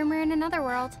heard this rumor in another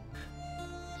world.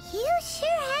 You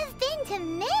sure have been to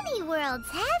many worlds,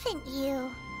 haven't you?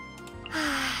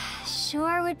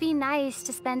 Sure would be nice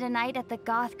to spend a night at the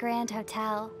Goth Grand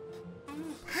Hotel.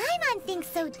 Paimon thinks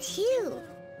so too.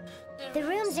 The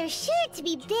rooms are sure to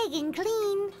be big and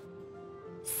clean.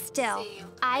 Still,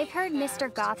 I've heard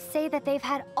Mr. Goth say that they've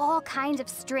had all kinds of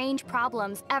strange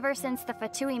problems ever since the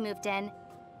Fatui moved in.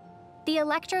 The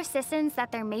electro-sissons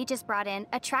that their mages brought in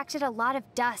attracted a lot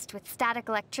of dust with static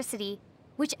electricity,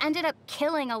 which ended up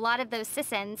killing a lot of those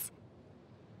sissons.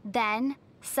 Then,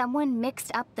 someone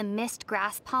mixed up the mist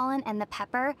grass pollen and the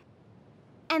pepper,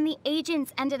 and the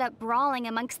agents ended up brawling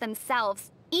amongst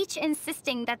themselves, each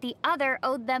insisting that the other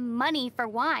owed them money for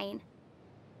wine.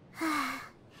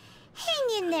 Hang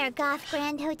in there, Goth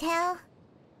Grand Hotel.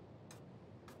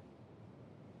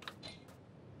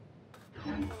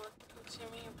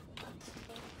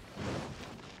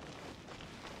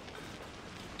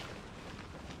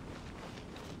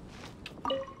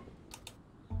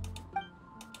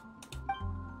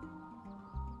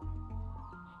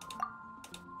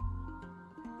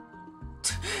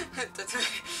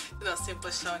 The simple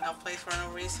showing up place for no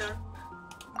reason.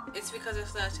 It's because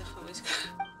of that who's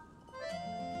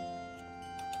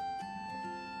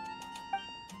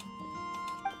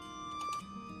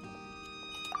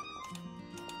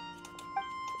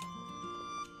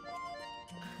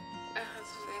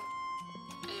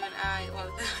even I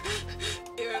well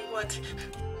even what?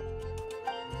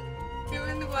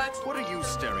 Even what? What are you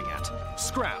staring at?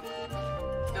 Scrap!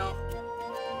 No.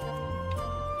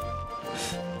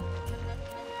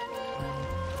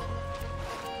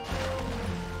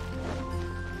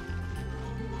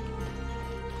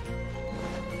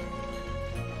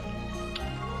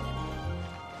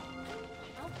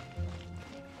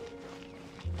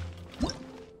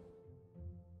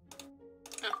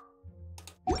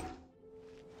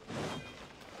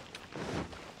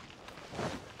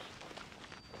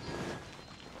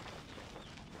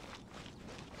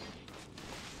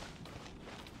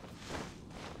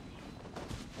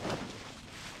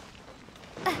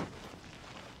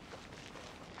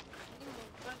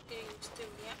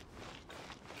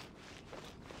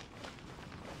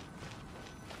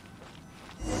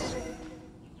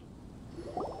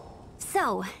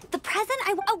 So, the present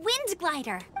a wind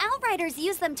glider. Outriders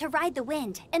use them to ride the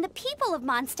wind, and the people of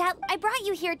Mondstadt, I brought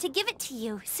you here to give it to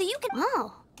you, so you can—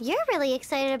 Oh, you're really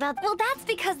excited about that. Well, that's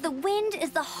because the wind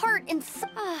is the heart and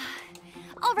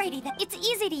Alrighty then, it's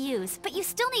easy to use, but you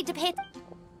still need to pay—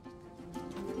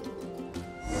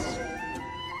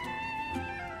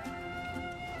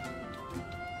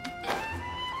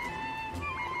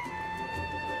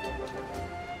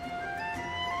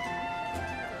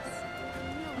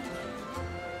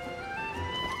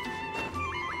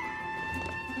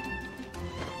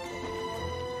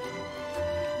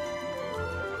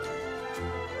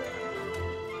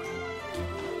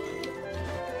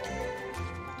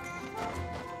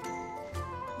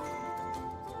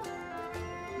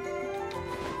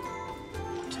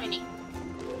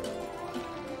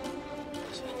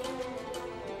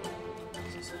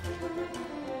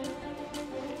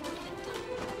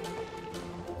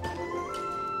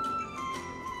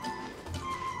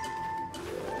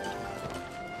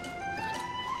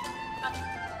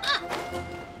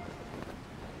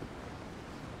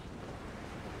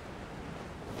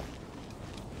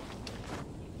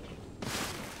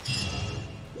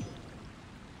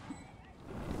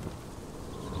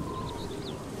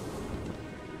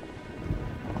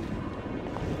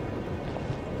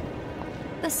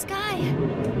 the sky.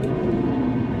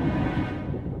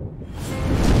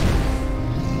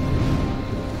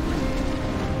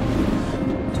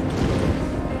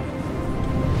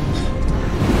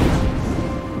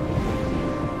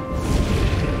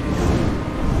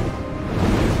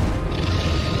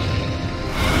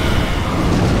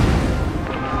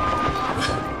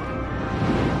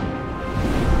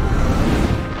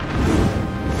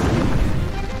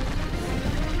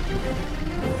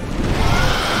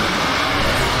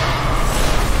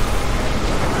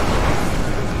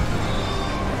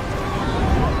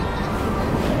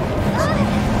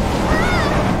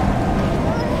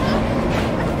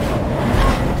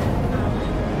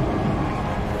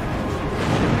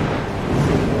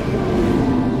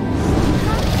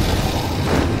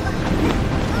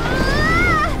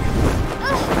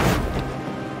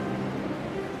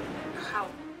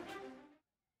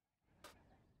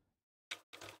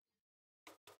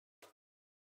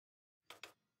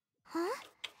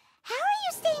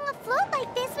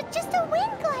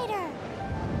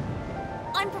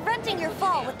 your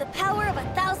fall with the power of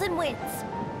 1,000 winds.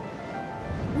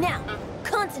 Now,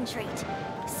 concentrate.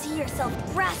 See yourself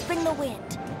grasping the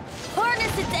wind.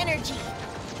 Harness its energy.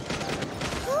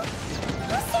 Who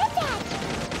said that?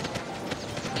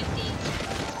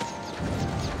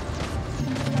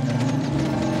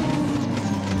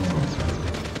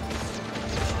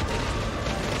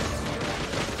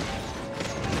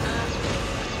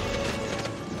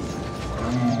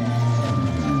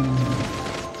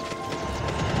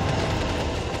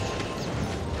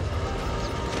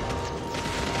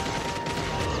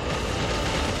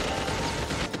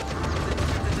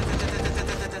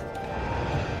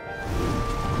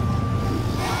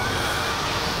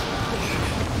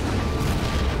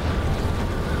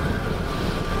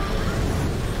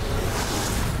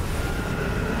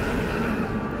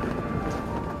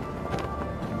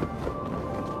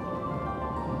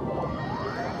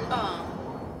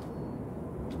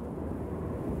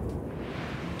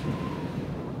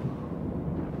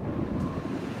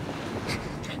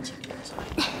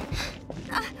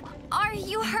 Are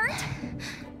you hurt?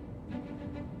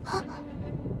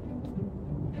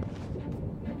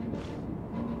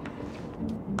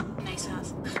 Nice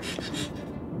ass.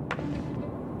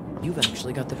 You've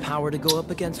actually got the power to go up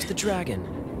against the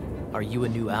dragon. Are you a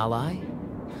new ally?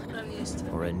 I'm used to.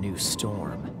 Or a new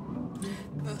storm?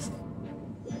 Both.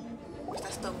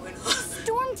 Está bueno.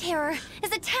 Storm Terror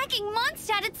is attacking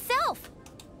Mondstadt itself!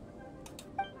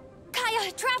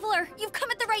 Kaya, Traveler, you've come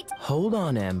at the right... Hold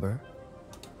on, Amber.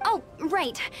 Oh,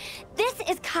 right. This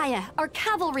is Kaya, our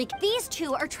cavalry. These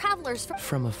two are travelers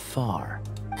From afar.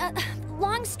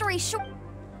 long story short...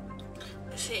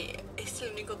 Sí, es el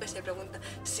único que se pregunta.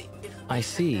 Sí, I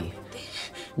see.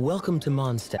 Welcome to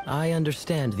Mondstadt. I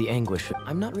understand the anguish.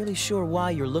 I'm not really sure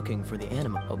why you're looking for the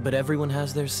animal, but everyone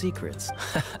has their secrets.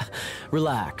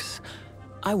 Relax.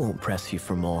 I won't press you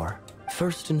for more.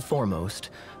 First and foremost,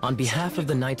 on behalf of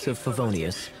the Knights of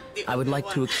Favonius, I would like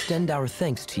to extend our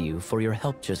thanks to you for your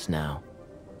help just now.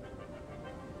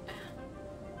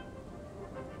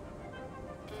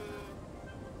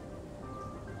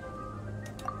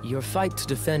 Your fight to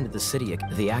defend the city,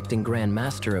 the acting Grand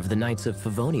Master of the Knights of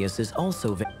Favonius, is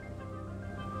also very...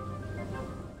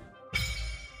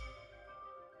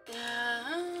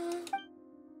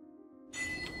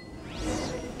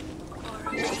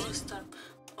 Or a storm.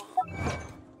 Oh.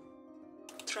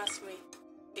 Trust me,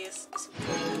 this is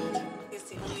important. He's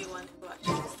the only one who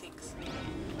actually thinks.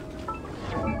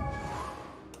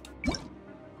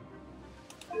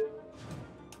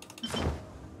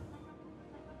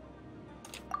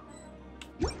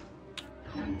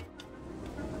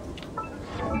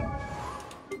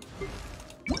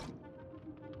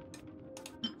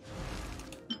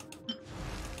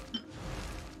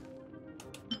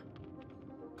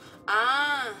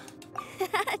 Ah!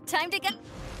 Time to get...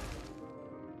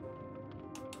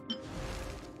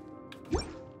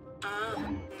 Ah,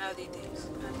 no details.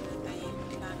 No detalle,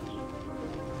 claro.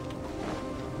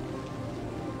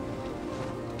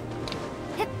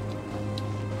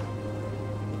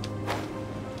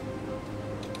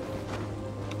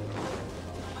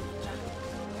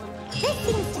 This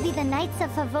seems to be the Knights of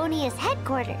Favonius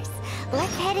headquarters.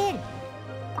 Let's head in.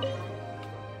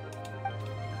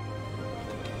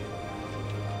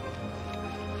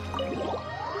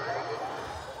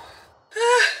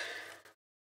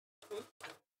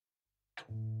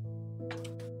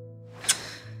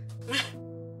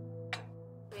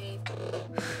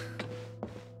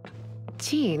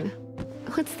 Jean,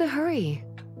 what's the hurry?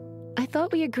 I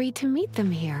thought we agreed to meet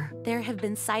them here. There have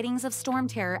been sightings of storm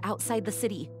terror outside the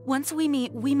city. Once we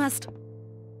meet, we must...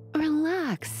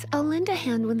 Relax. I'll lend a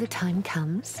hand when the time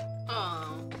comes.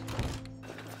 Oh.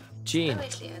 Jean,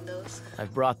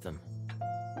 I've brought them.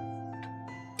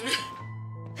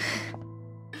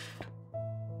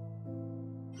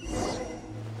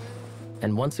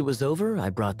 And once it was over, I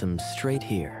brought them straight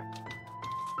here.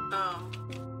 Oh.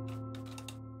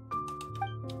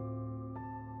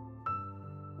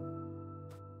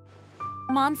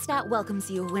 Mondstadt welcomes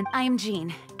you when I am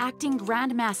Jean, acting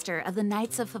Grand Master of the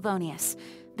Knights of Favonius.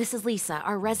 This is Lisa,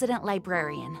 our resident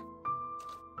librarian.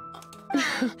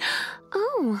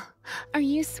 Oh, are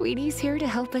you sweeties here to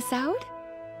help us out?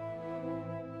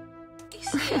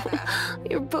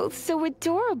 You're both so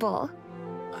adorable.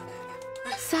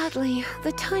 Sadly,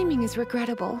 the timing is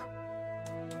regrettable.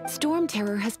 Storm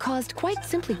terror has caused, quite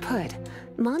simply put,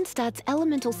 Mondstadt's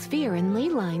elemental sphere and ley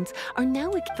lines are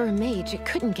now for a mage. It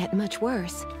couldn't get much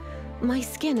worse. My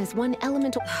skin is one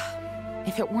elemental...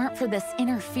 If it weren't for this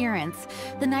interference,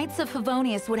 the Knights of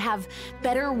Favonius would have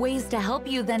better ways to help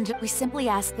you than to... We simply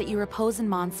ask that you repose in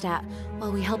Mondstadt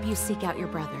while we help you seek out your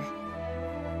brother.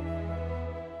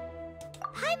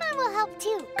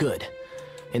 Good.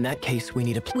 In that case, we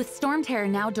need a... With Storm Terror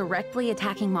now directly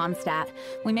attacking Mondstadt,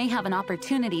 we may have an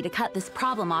opportunity to cut this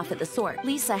problem off at the source.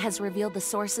 Lisa has revealed the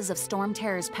sources of Storm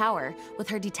Terror's power with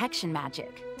her detection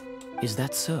magic. Is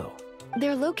that so?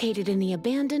 They're located in the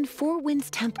abandoned Four Winds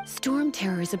Temple. Storm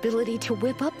Terror's ability to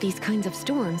whip up these kinds of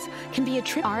storms can be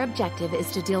a Our objective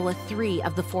is to deal with 3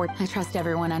 of the 4. I trust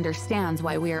everyone understands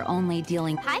why we are only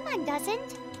dealing... Paimon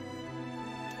doesn't.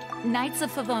 Knights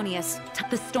of Favonius,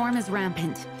 the storm is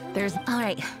rampant. There's...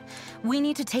 Alright, we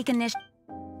need to take initiative.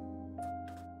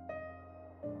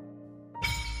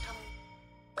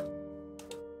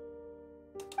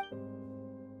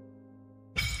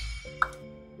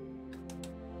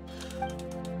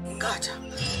 Gotcha.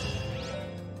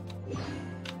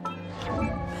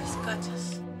 Las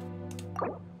gachas.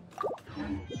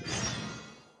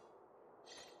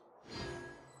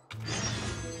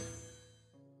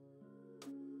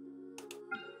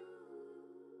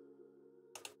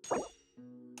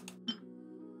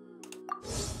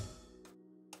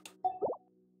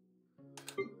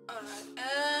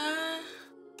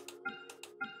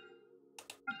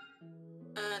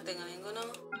 Tengo ninguno.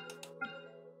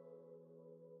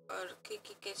 Or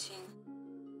Kiki Catching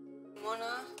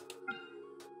Mona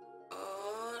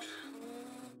or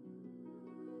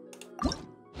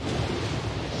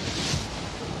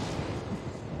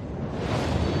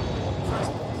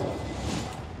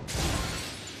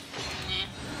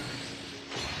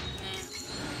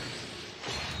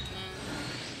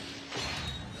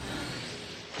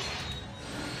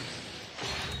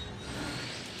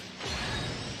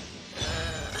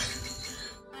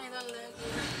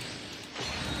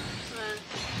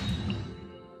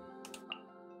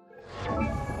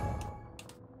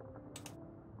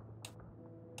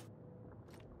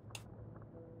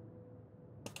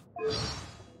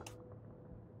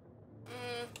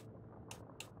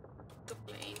to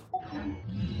play.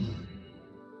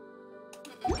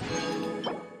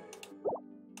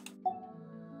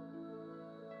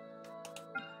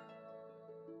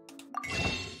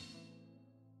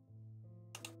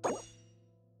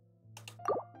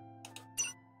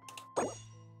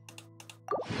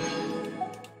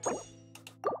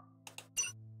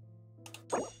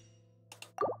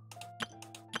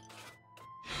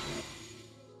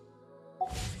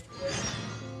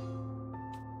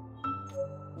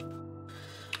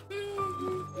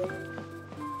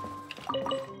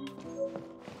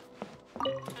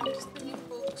 I'm just reading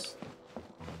books.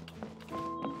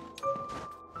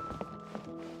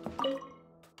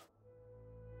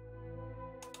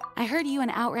 I heard you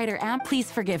and Outrider Amp.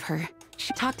 Please forgive her.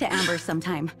 Talk to Amber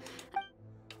sometime.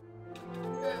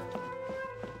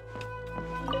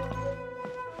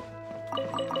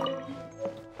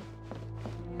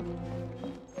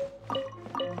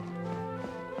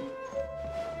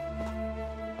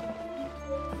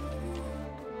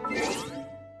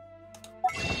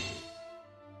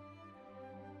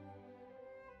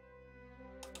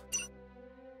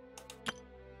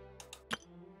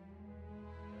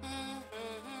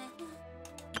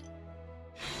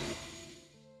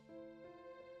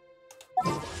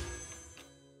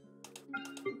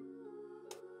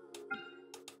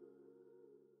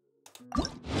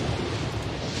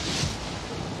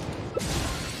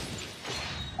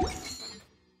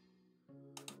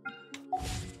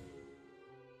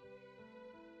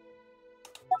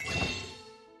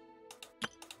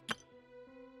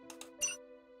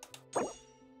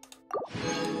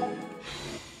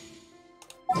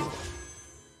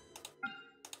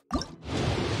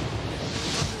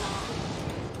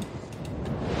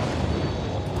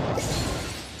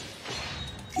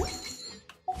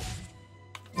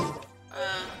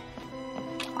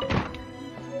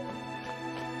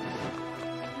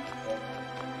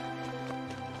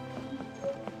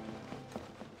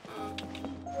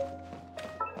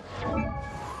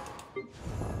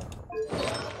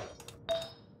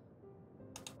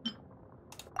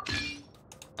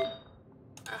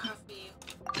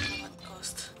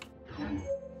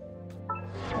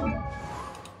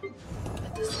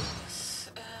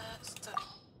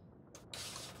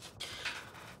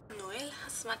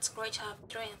 Matt's great job,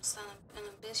 dreams and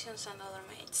ambitions and other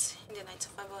mates in the Knights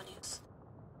of Favonius.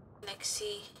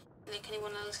 Like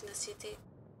anyone else in the city,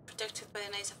 protected by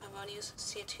the Knights of Favonius,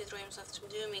 she too dreams of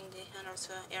subduming the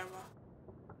Unearthed Airborne.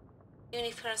 Even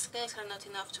if her skills are not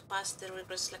enough to pass the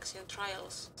rigorous selection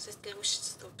trials, she still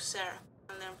wishes to observe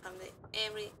and learn from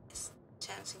every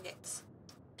chance she gets.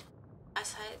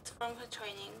 Aside from her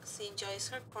training, she enjoys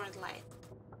her current life,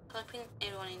 helping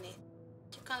everyone in need.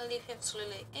 You can leave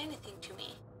absolutely anything to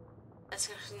me. That's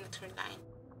her signature line.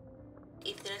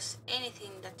 If there's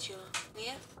anything that you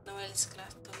need, Noelle is glad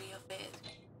to be of it.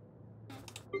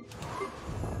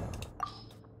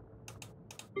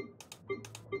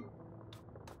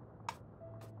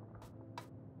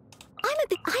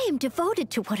 I am devoted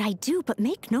to what I do, but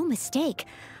make no mistake,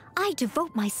 I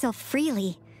devote myself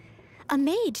freely. A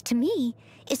maid, to me,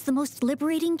 is the most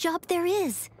liberating job there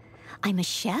is. I'm a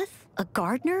chef, a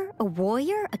gardener, a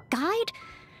warrior, a guide.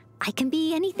 I can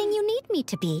be anything you need me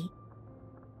to be.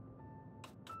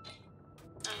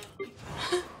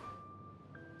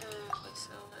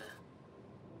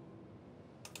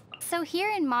 So here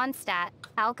in Mondstadt,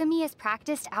 alchemy is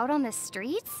practiced out on the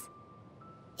streets?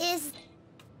 Is...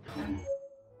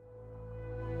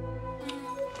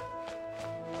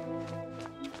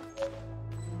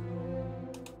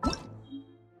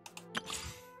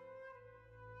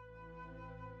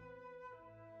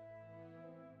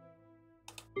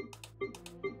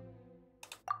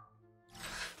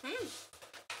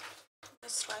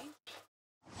 That's right.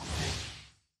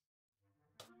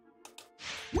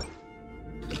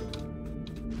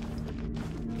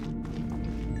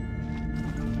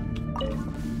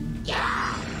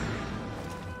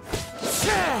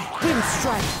 Wind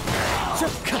strike!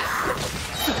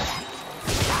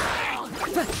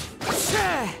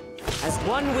 As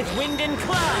one with wind and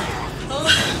cloud!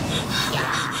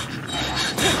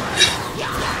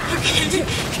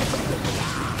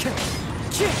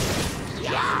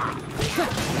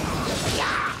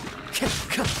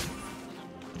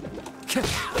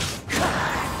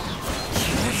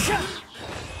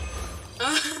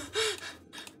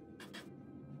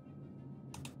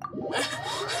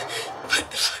 What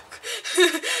the fuck?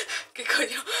 ¿Qué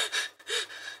coño?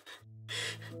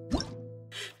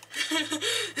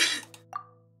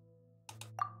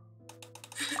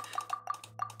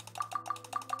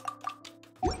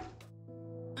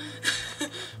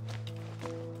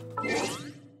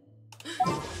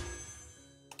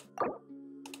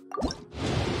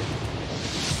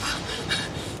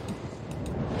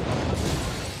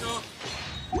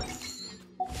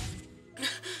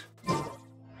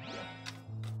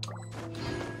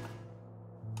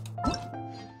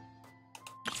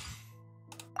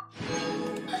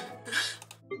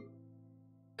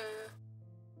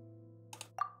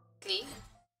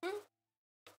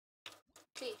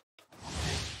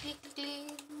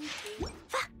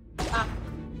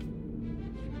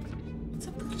 It's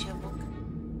a picture book.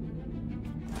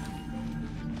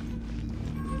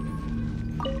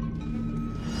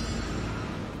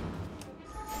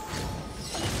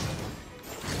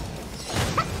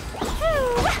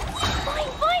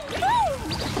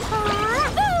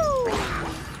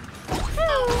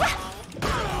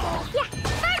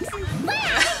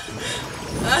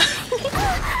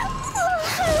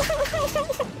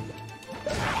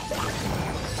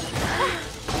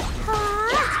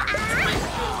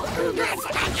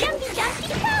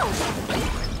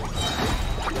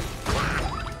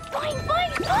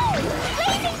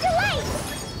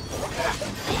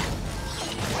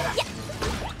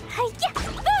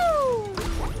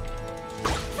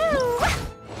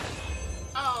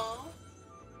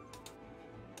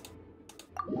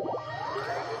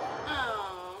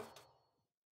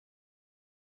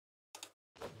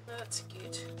 That's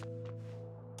cute.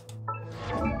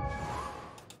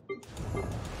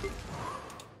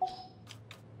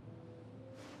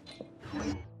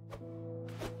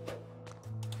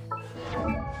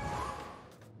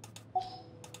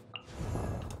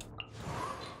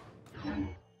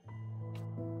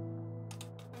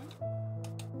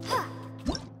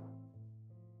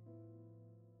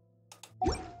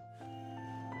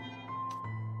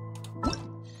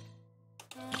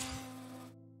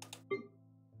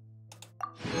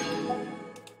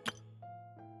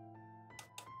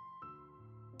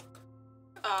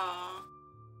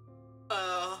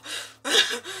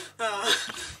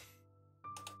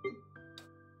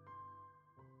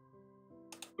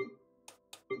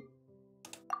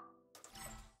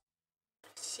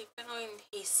 Sícano en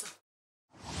hizo.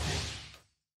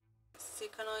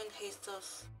 Sícano en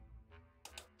Hizos.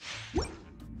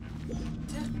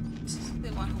 This is the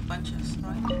one who punches,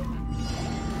 right?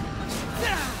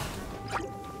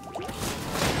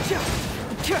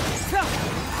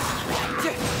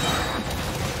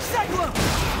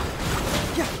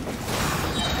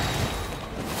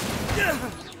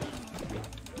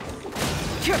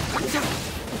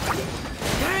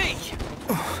 Hey!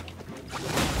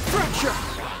 Fracture!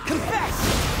 Confess!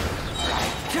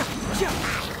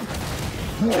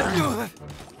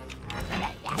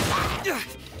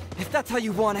 If that's how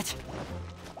you want it.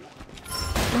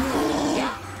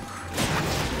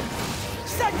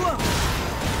 Cyclone!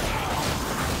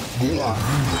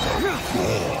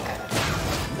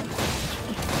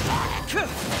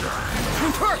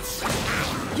 Hurts!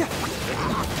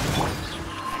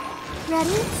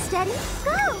 Ready, steady,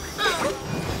 go!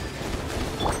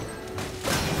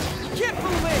 Can't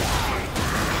fool me!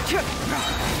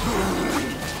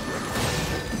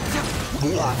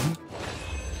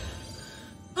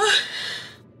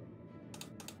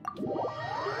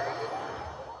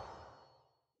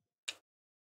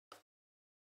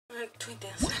 Too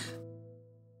intense.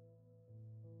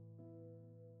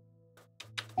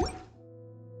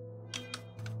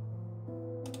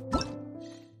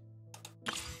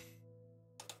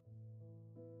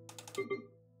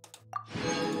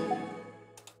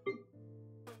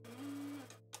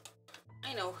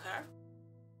 I know her.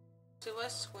 She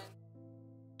was when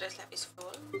Resla is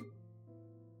full,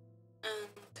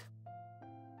 and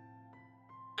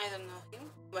I don't know him,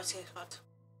 but she's hot.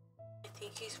 I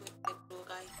think he's with the blue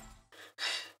guy.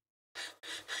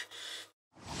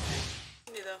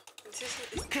 This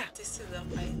is the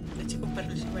guy. The chico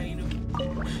perro submarino.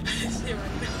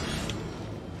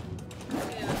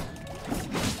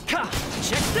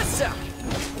 Check this out!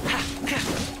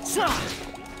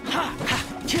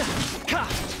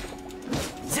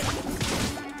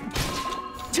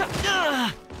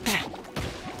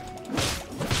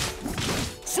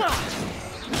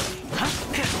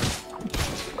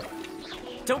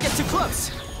 Don't get too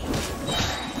close!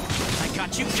 I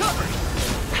got you covered!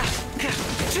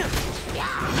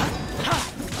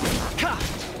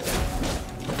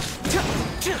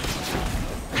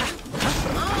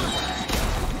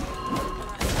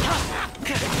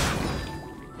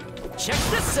 Check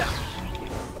this out!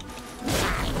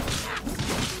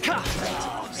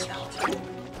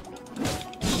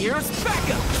 Here's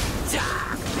backup!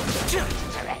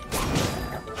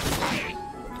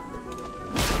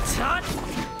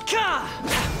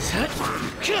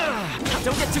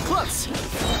 Don't get too close!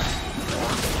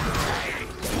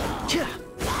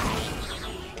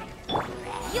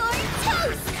 You're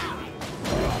toast!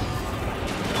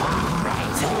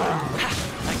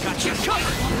 I got you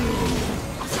covered!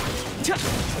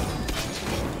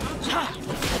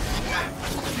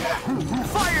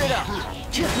 Fire it up!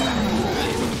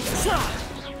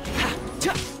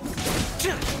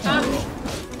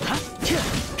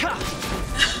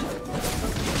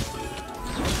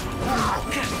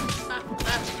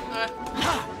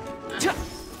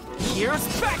 Here's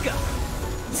backup!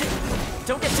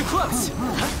 Don't get too close!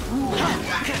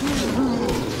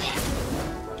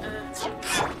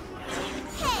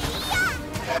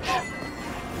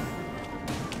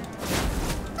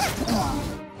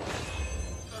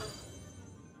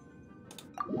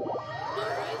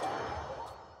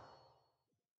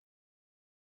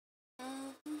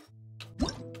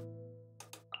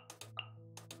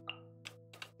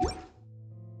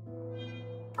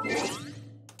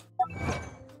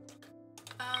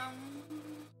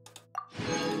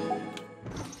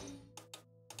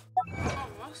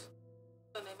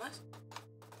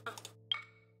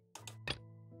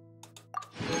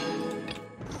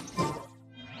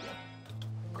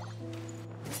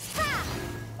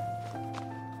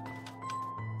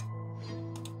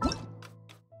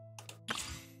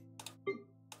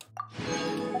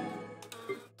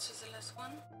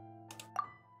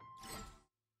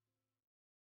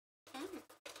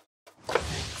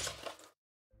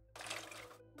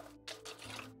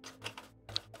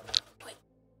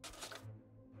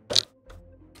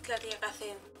 La tía que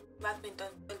hace badminton,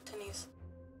 el tenis.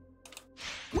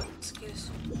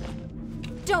 Excuse.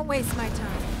 Don't waste my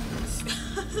time.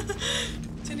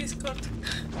 Tennis court.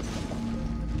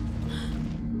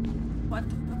 What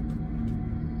the fuck?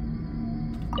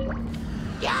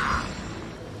 Yeah!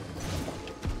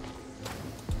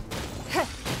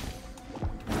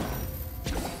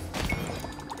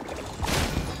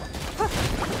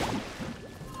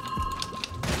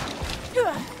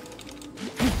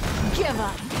 Give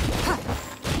up.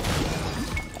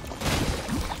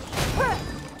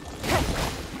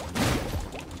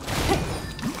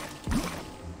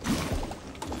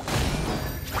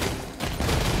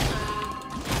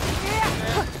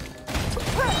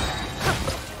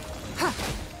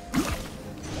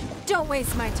 Don't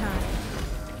waste my time.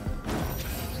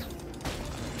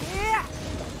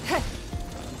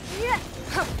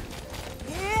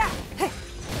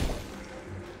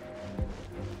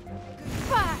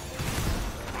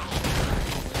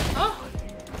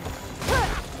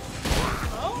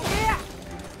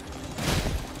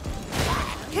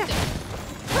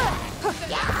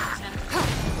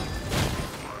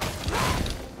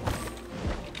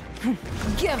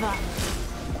 Give up.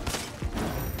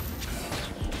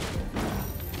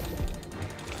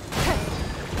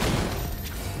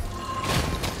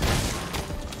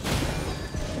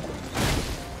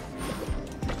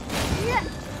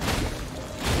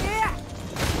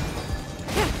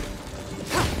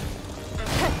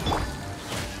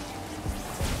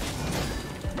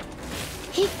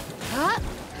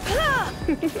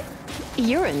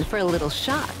 You're in for a little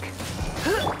shock.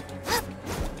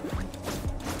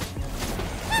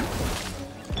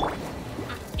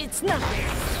 It's nothing.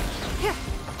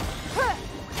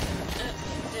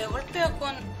 Te golpeo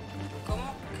con...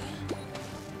 ¿Cómo que?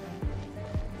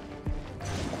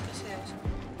 ¿Qué es eso?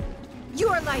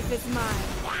 Your life is mine.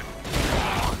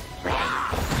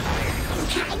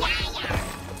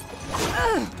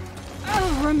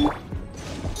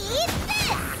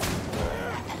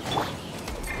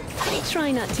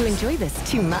 Try not to enjoy this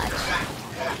too much.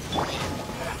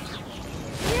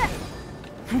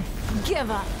 Give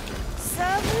up.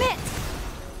 Submit.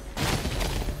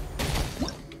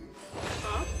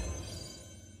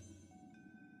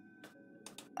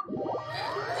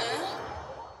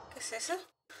 ¿Qué es eso?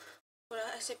 ¿Por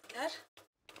ese pilar?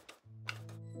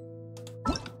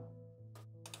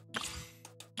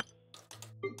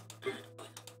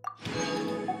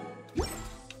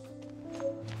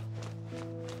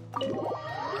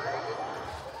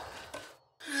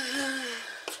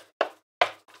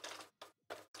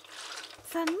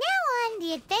 From now on,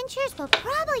 the adventures will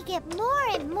probably get more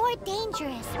and more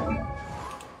dangerous.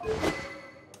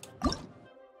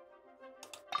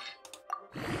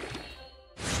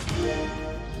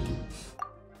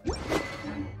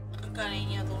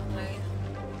 Cariño, dulce.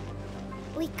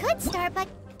 We could start by...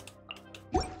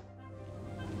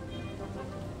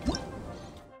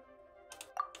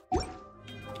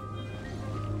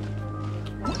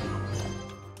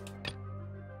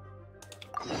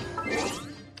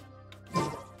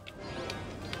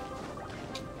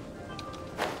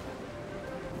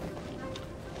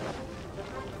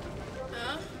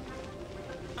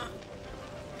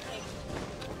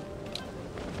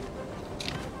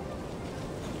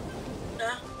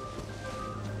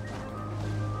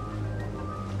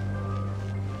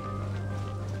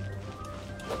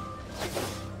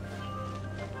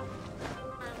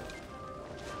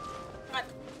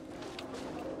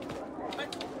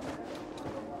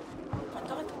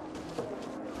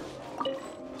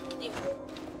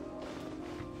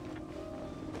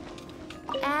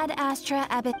 Ad Astra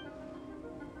Abbot.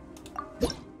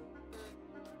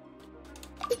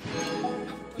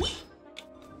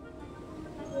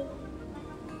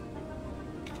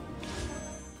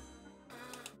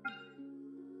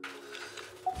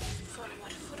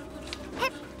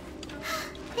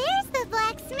 There's the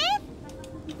blacksmith!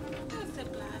 There's the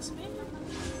blacksmith.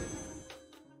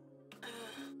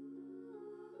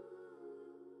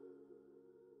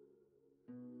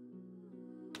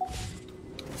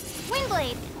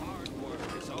 Windblade! Hard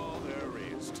work is all there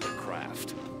is to the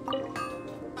craft.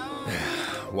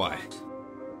 What?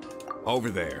 Over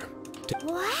there.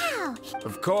 Wow!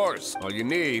 Of course, all you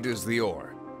need is the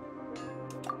ore.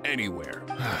 Anywhere.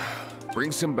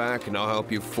 Bring some back and I'll help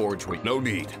you forge what... No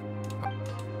need.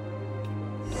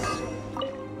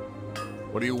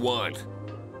 What do you want?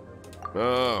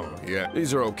 Oh, yeah.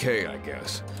 These are okay, I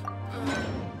guess.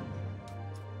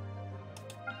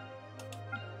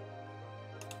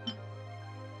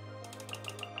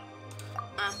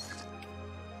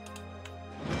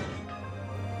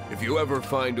 If you ever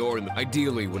find ore,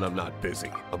 ideally when I'm not busy.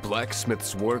 A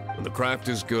blacksmith's work, when the craft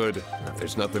is good, if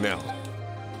there's nothing else.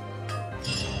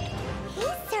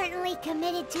 He's certainly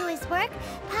committed to his work.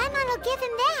 Paimon will give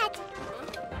him that.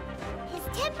 His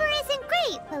temper isn't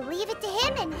great, but leave it to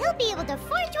him and he'll be able to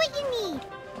forge what you need.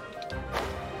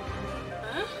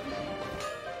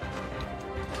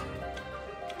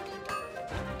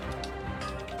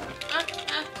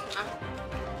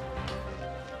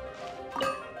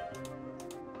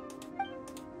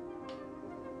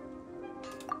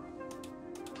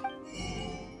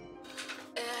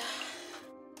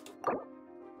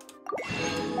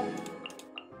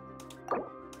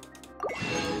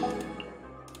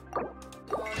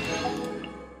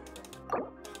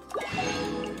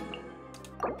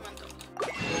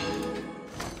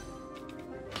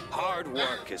 Hard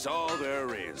work is all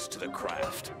there is to the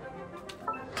craft.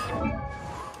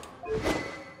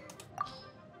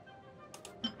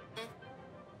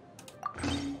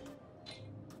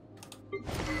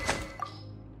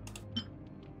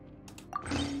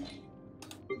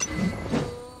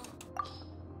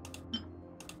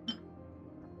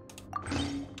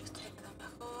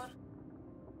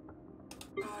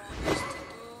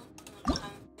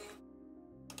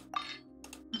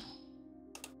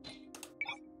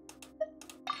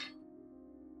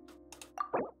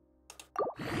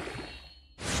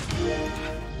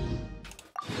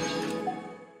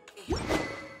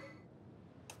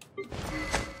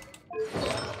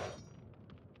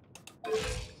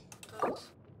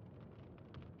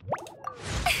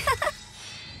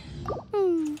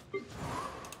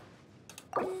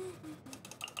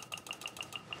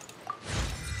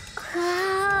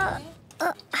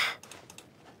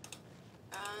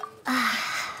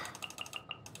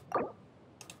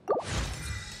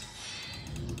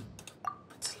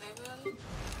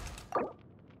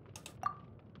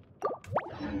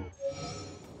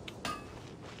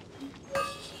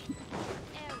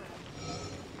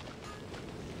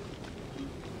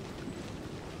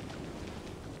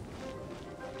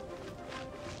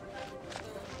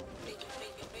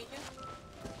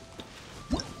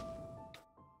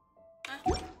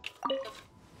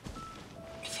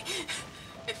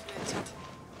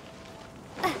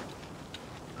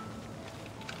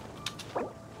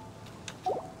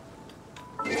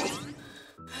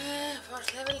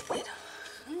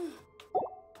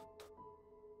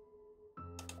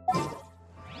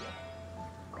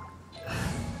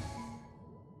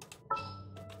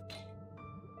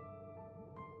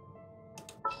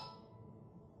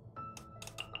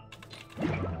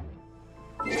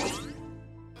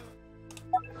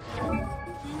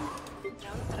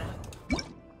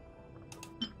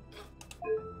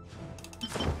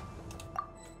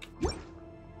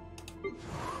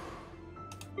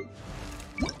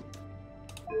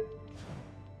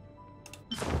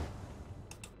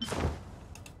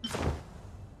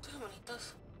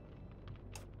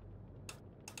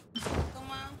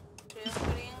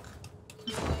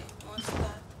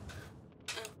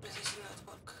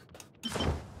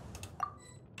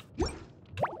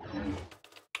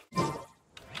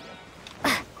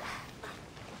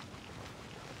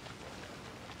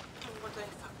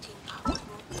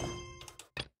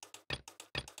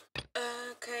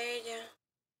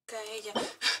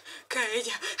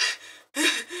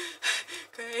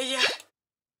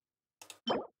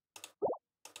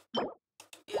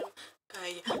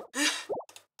 ella.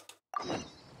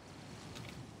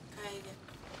 Caiga.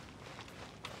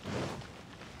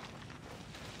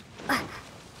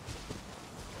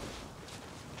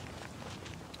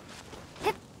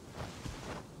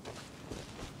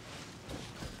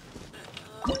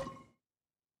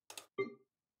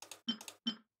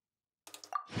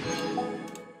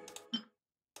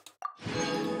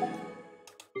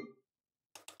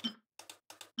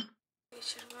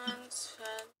 Fisherman's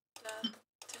fat.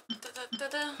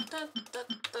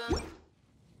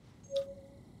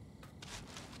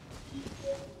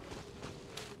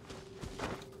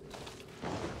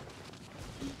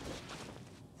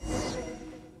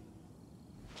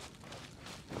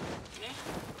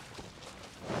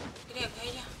 Quería que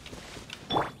ella.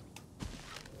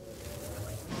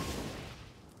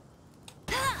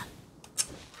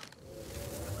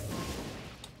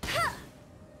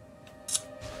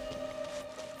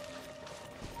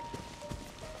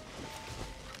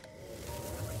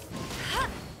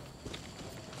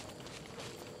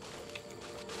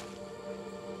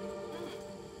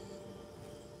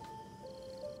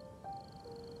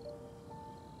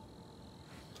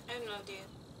 I have no idea.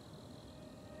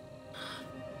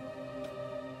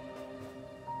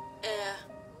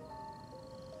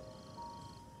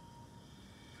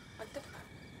 What the fuck?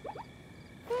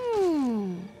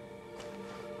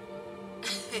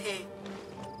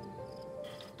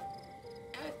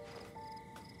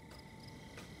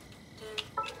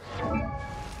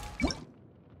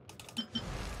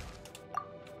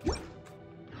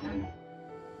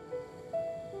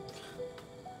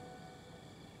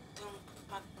 Don't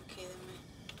fucking kidding me.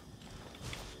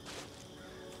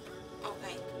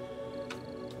 Okay.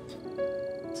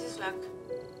 This is black.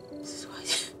 This is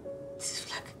white. This is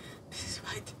black. This is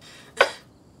white.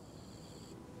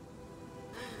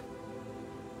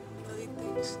 The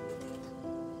details.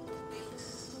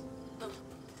 No.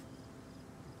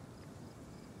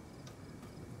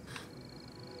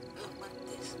 No, what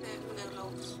this? The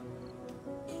gloves.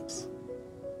 Yes.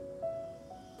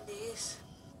 This.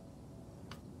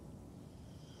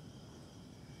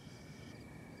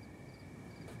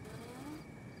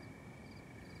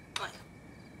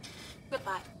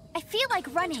 Goodbye. I feel like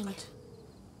running.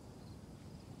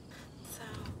 So.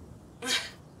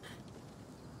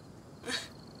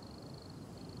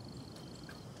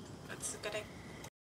 Let's get it.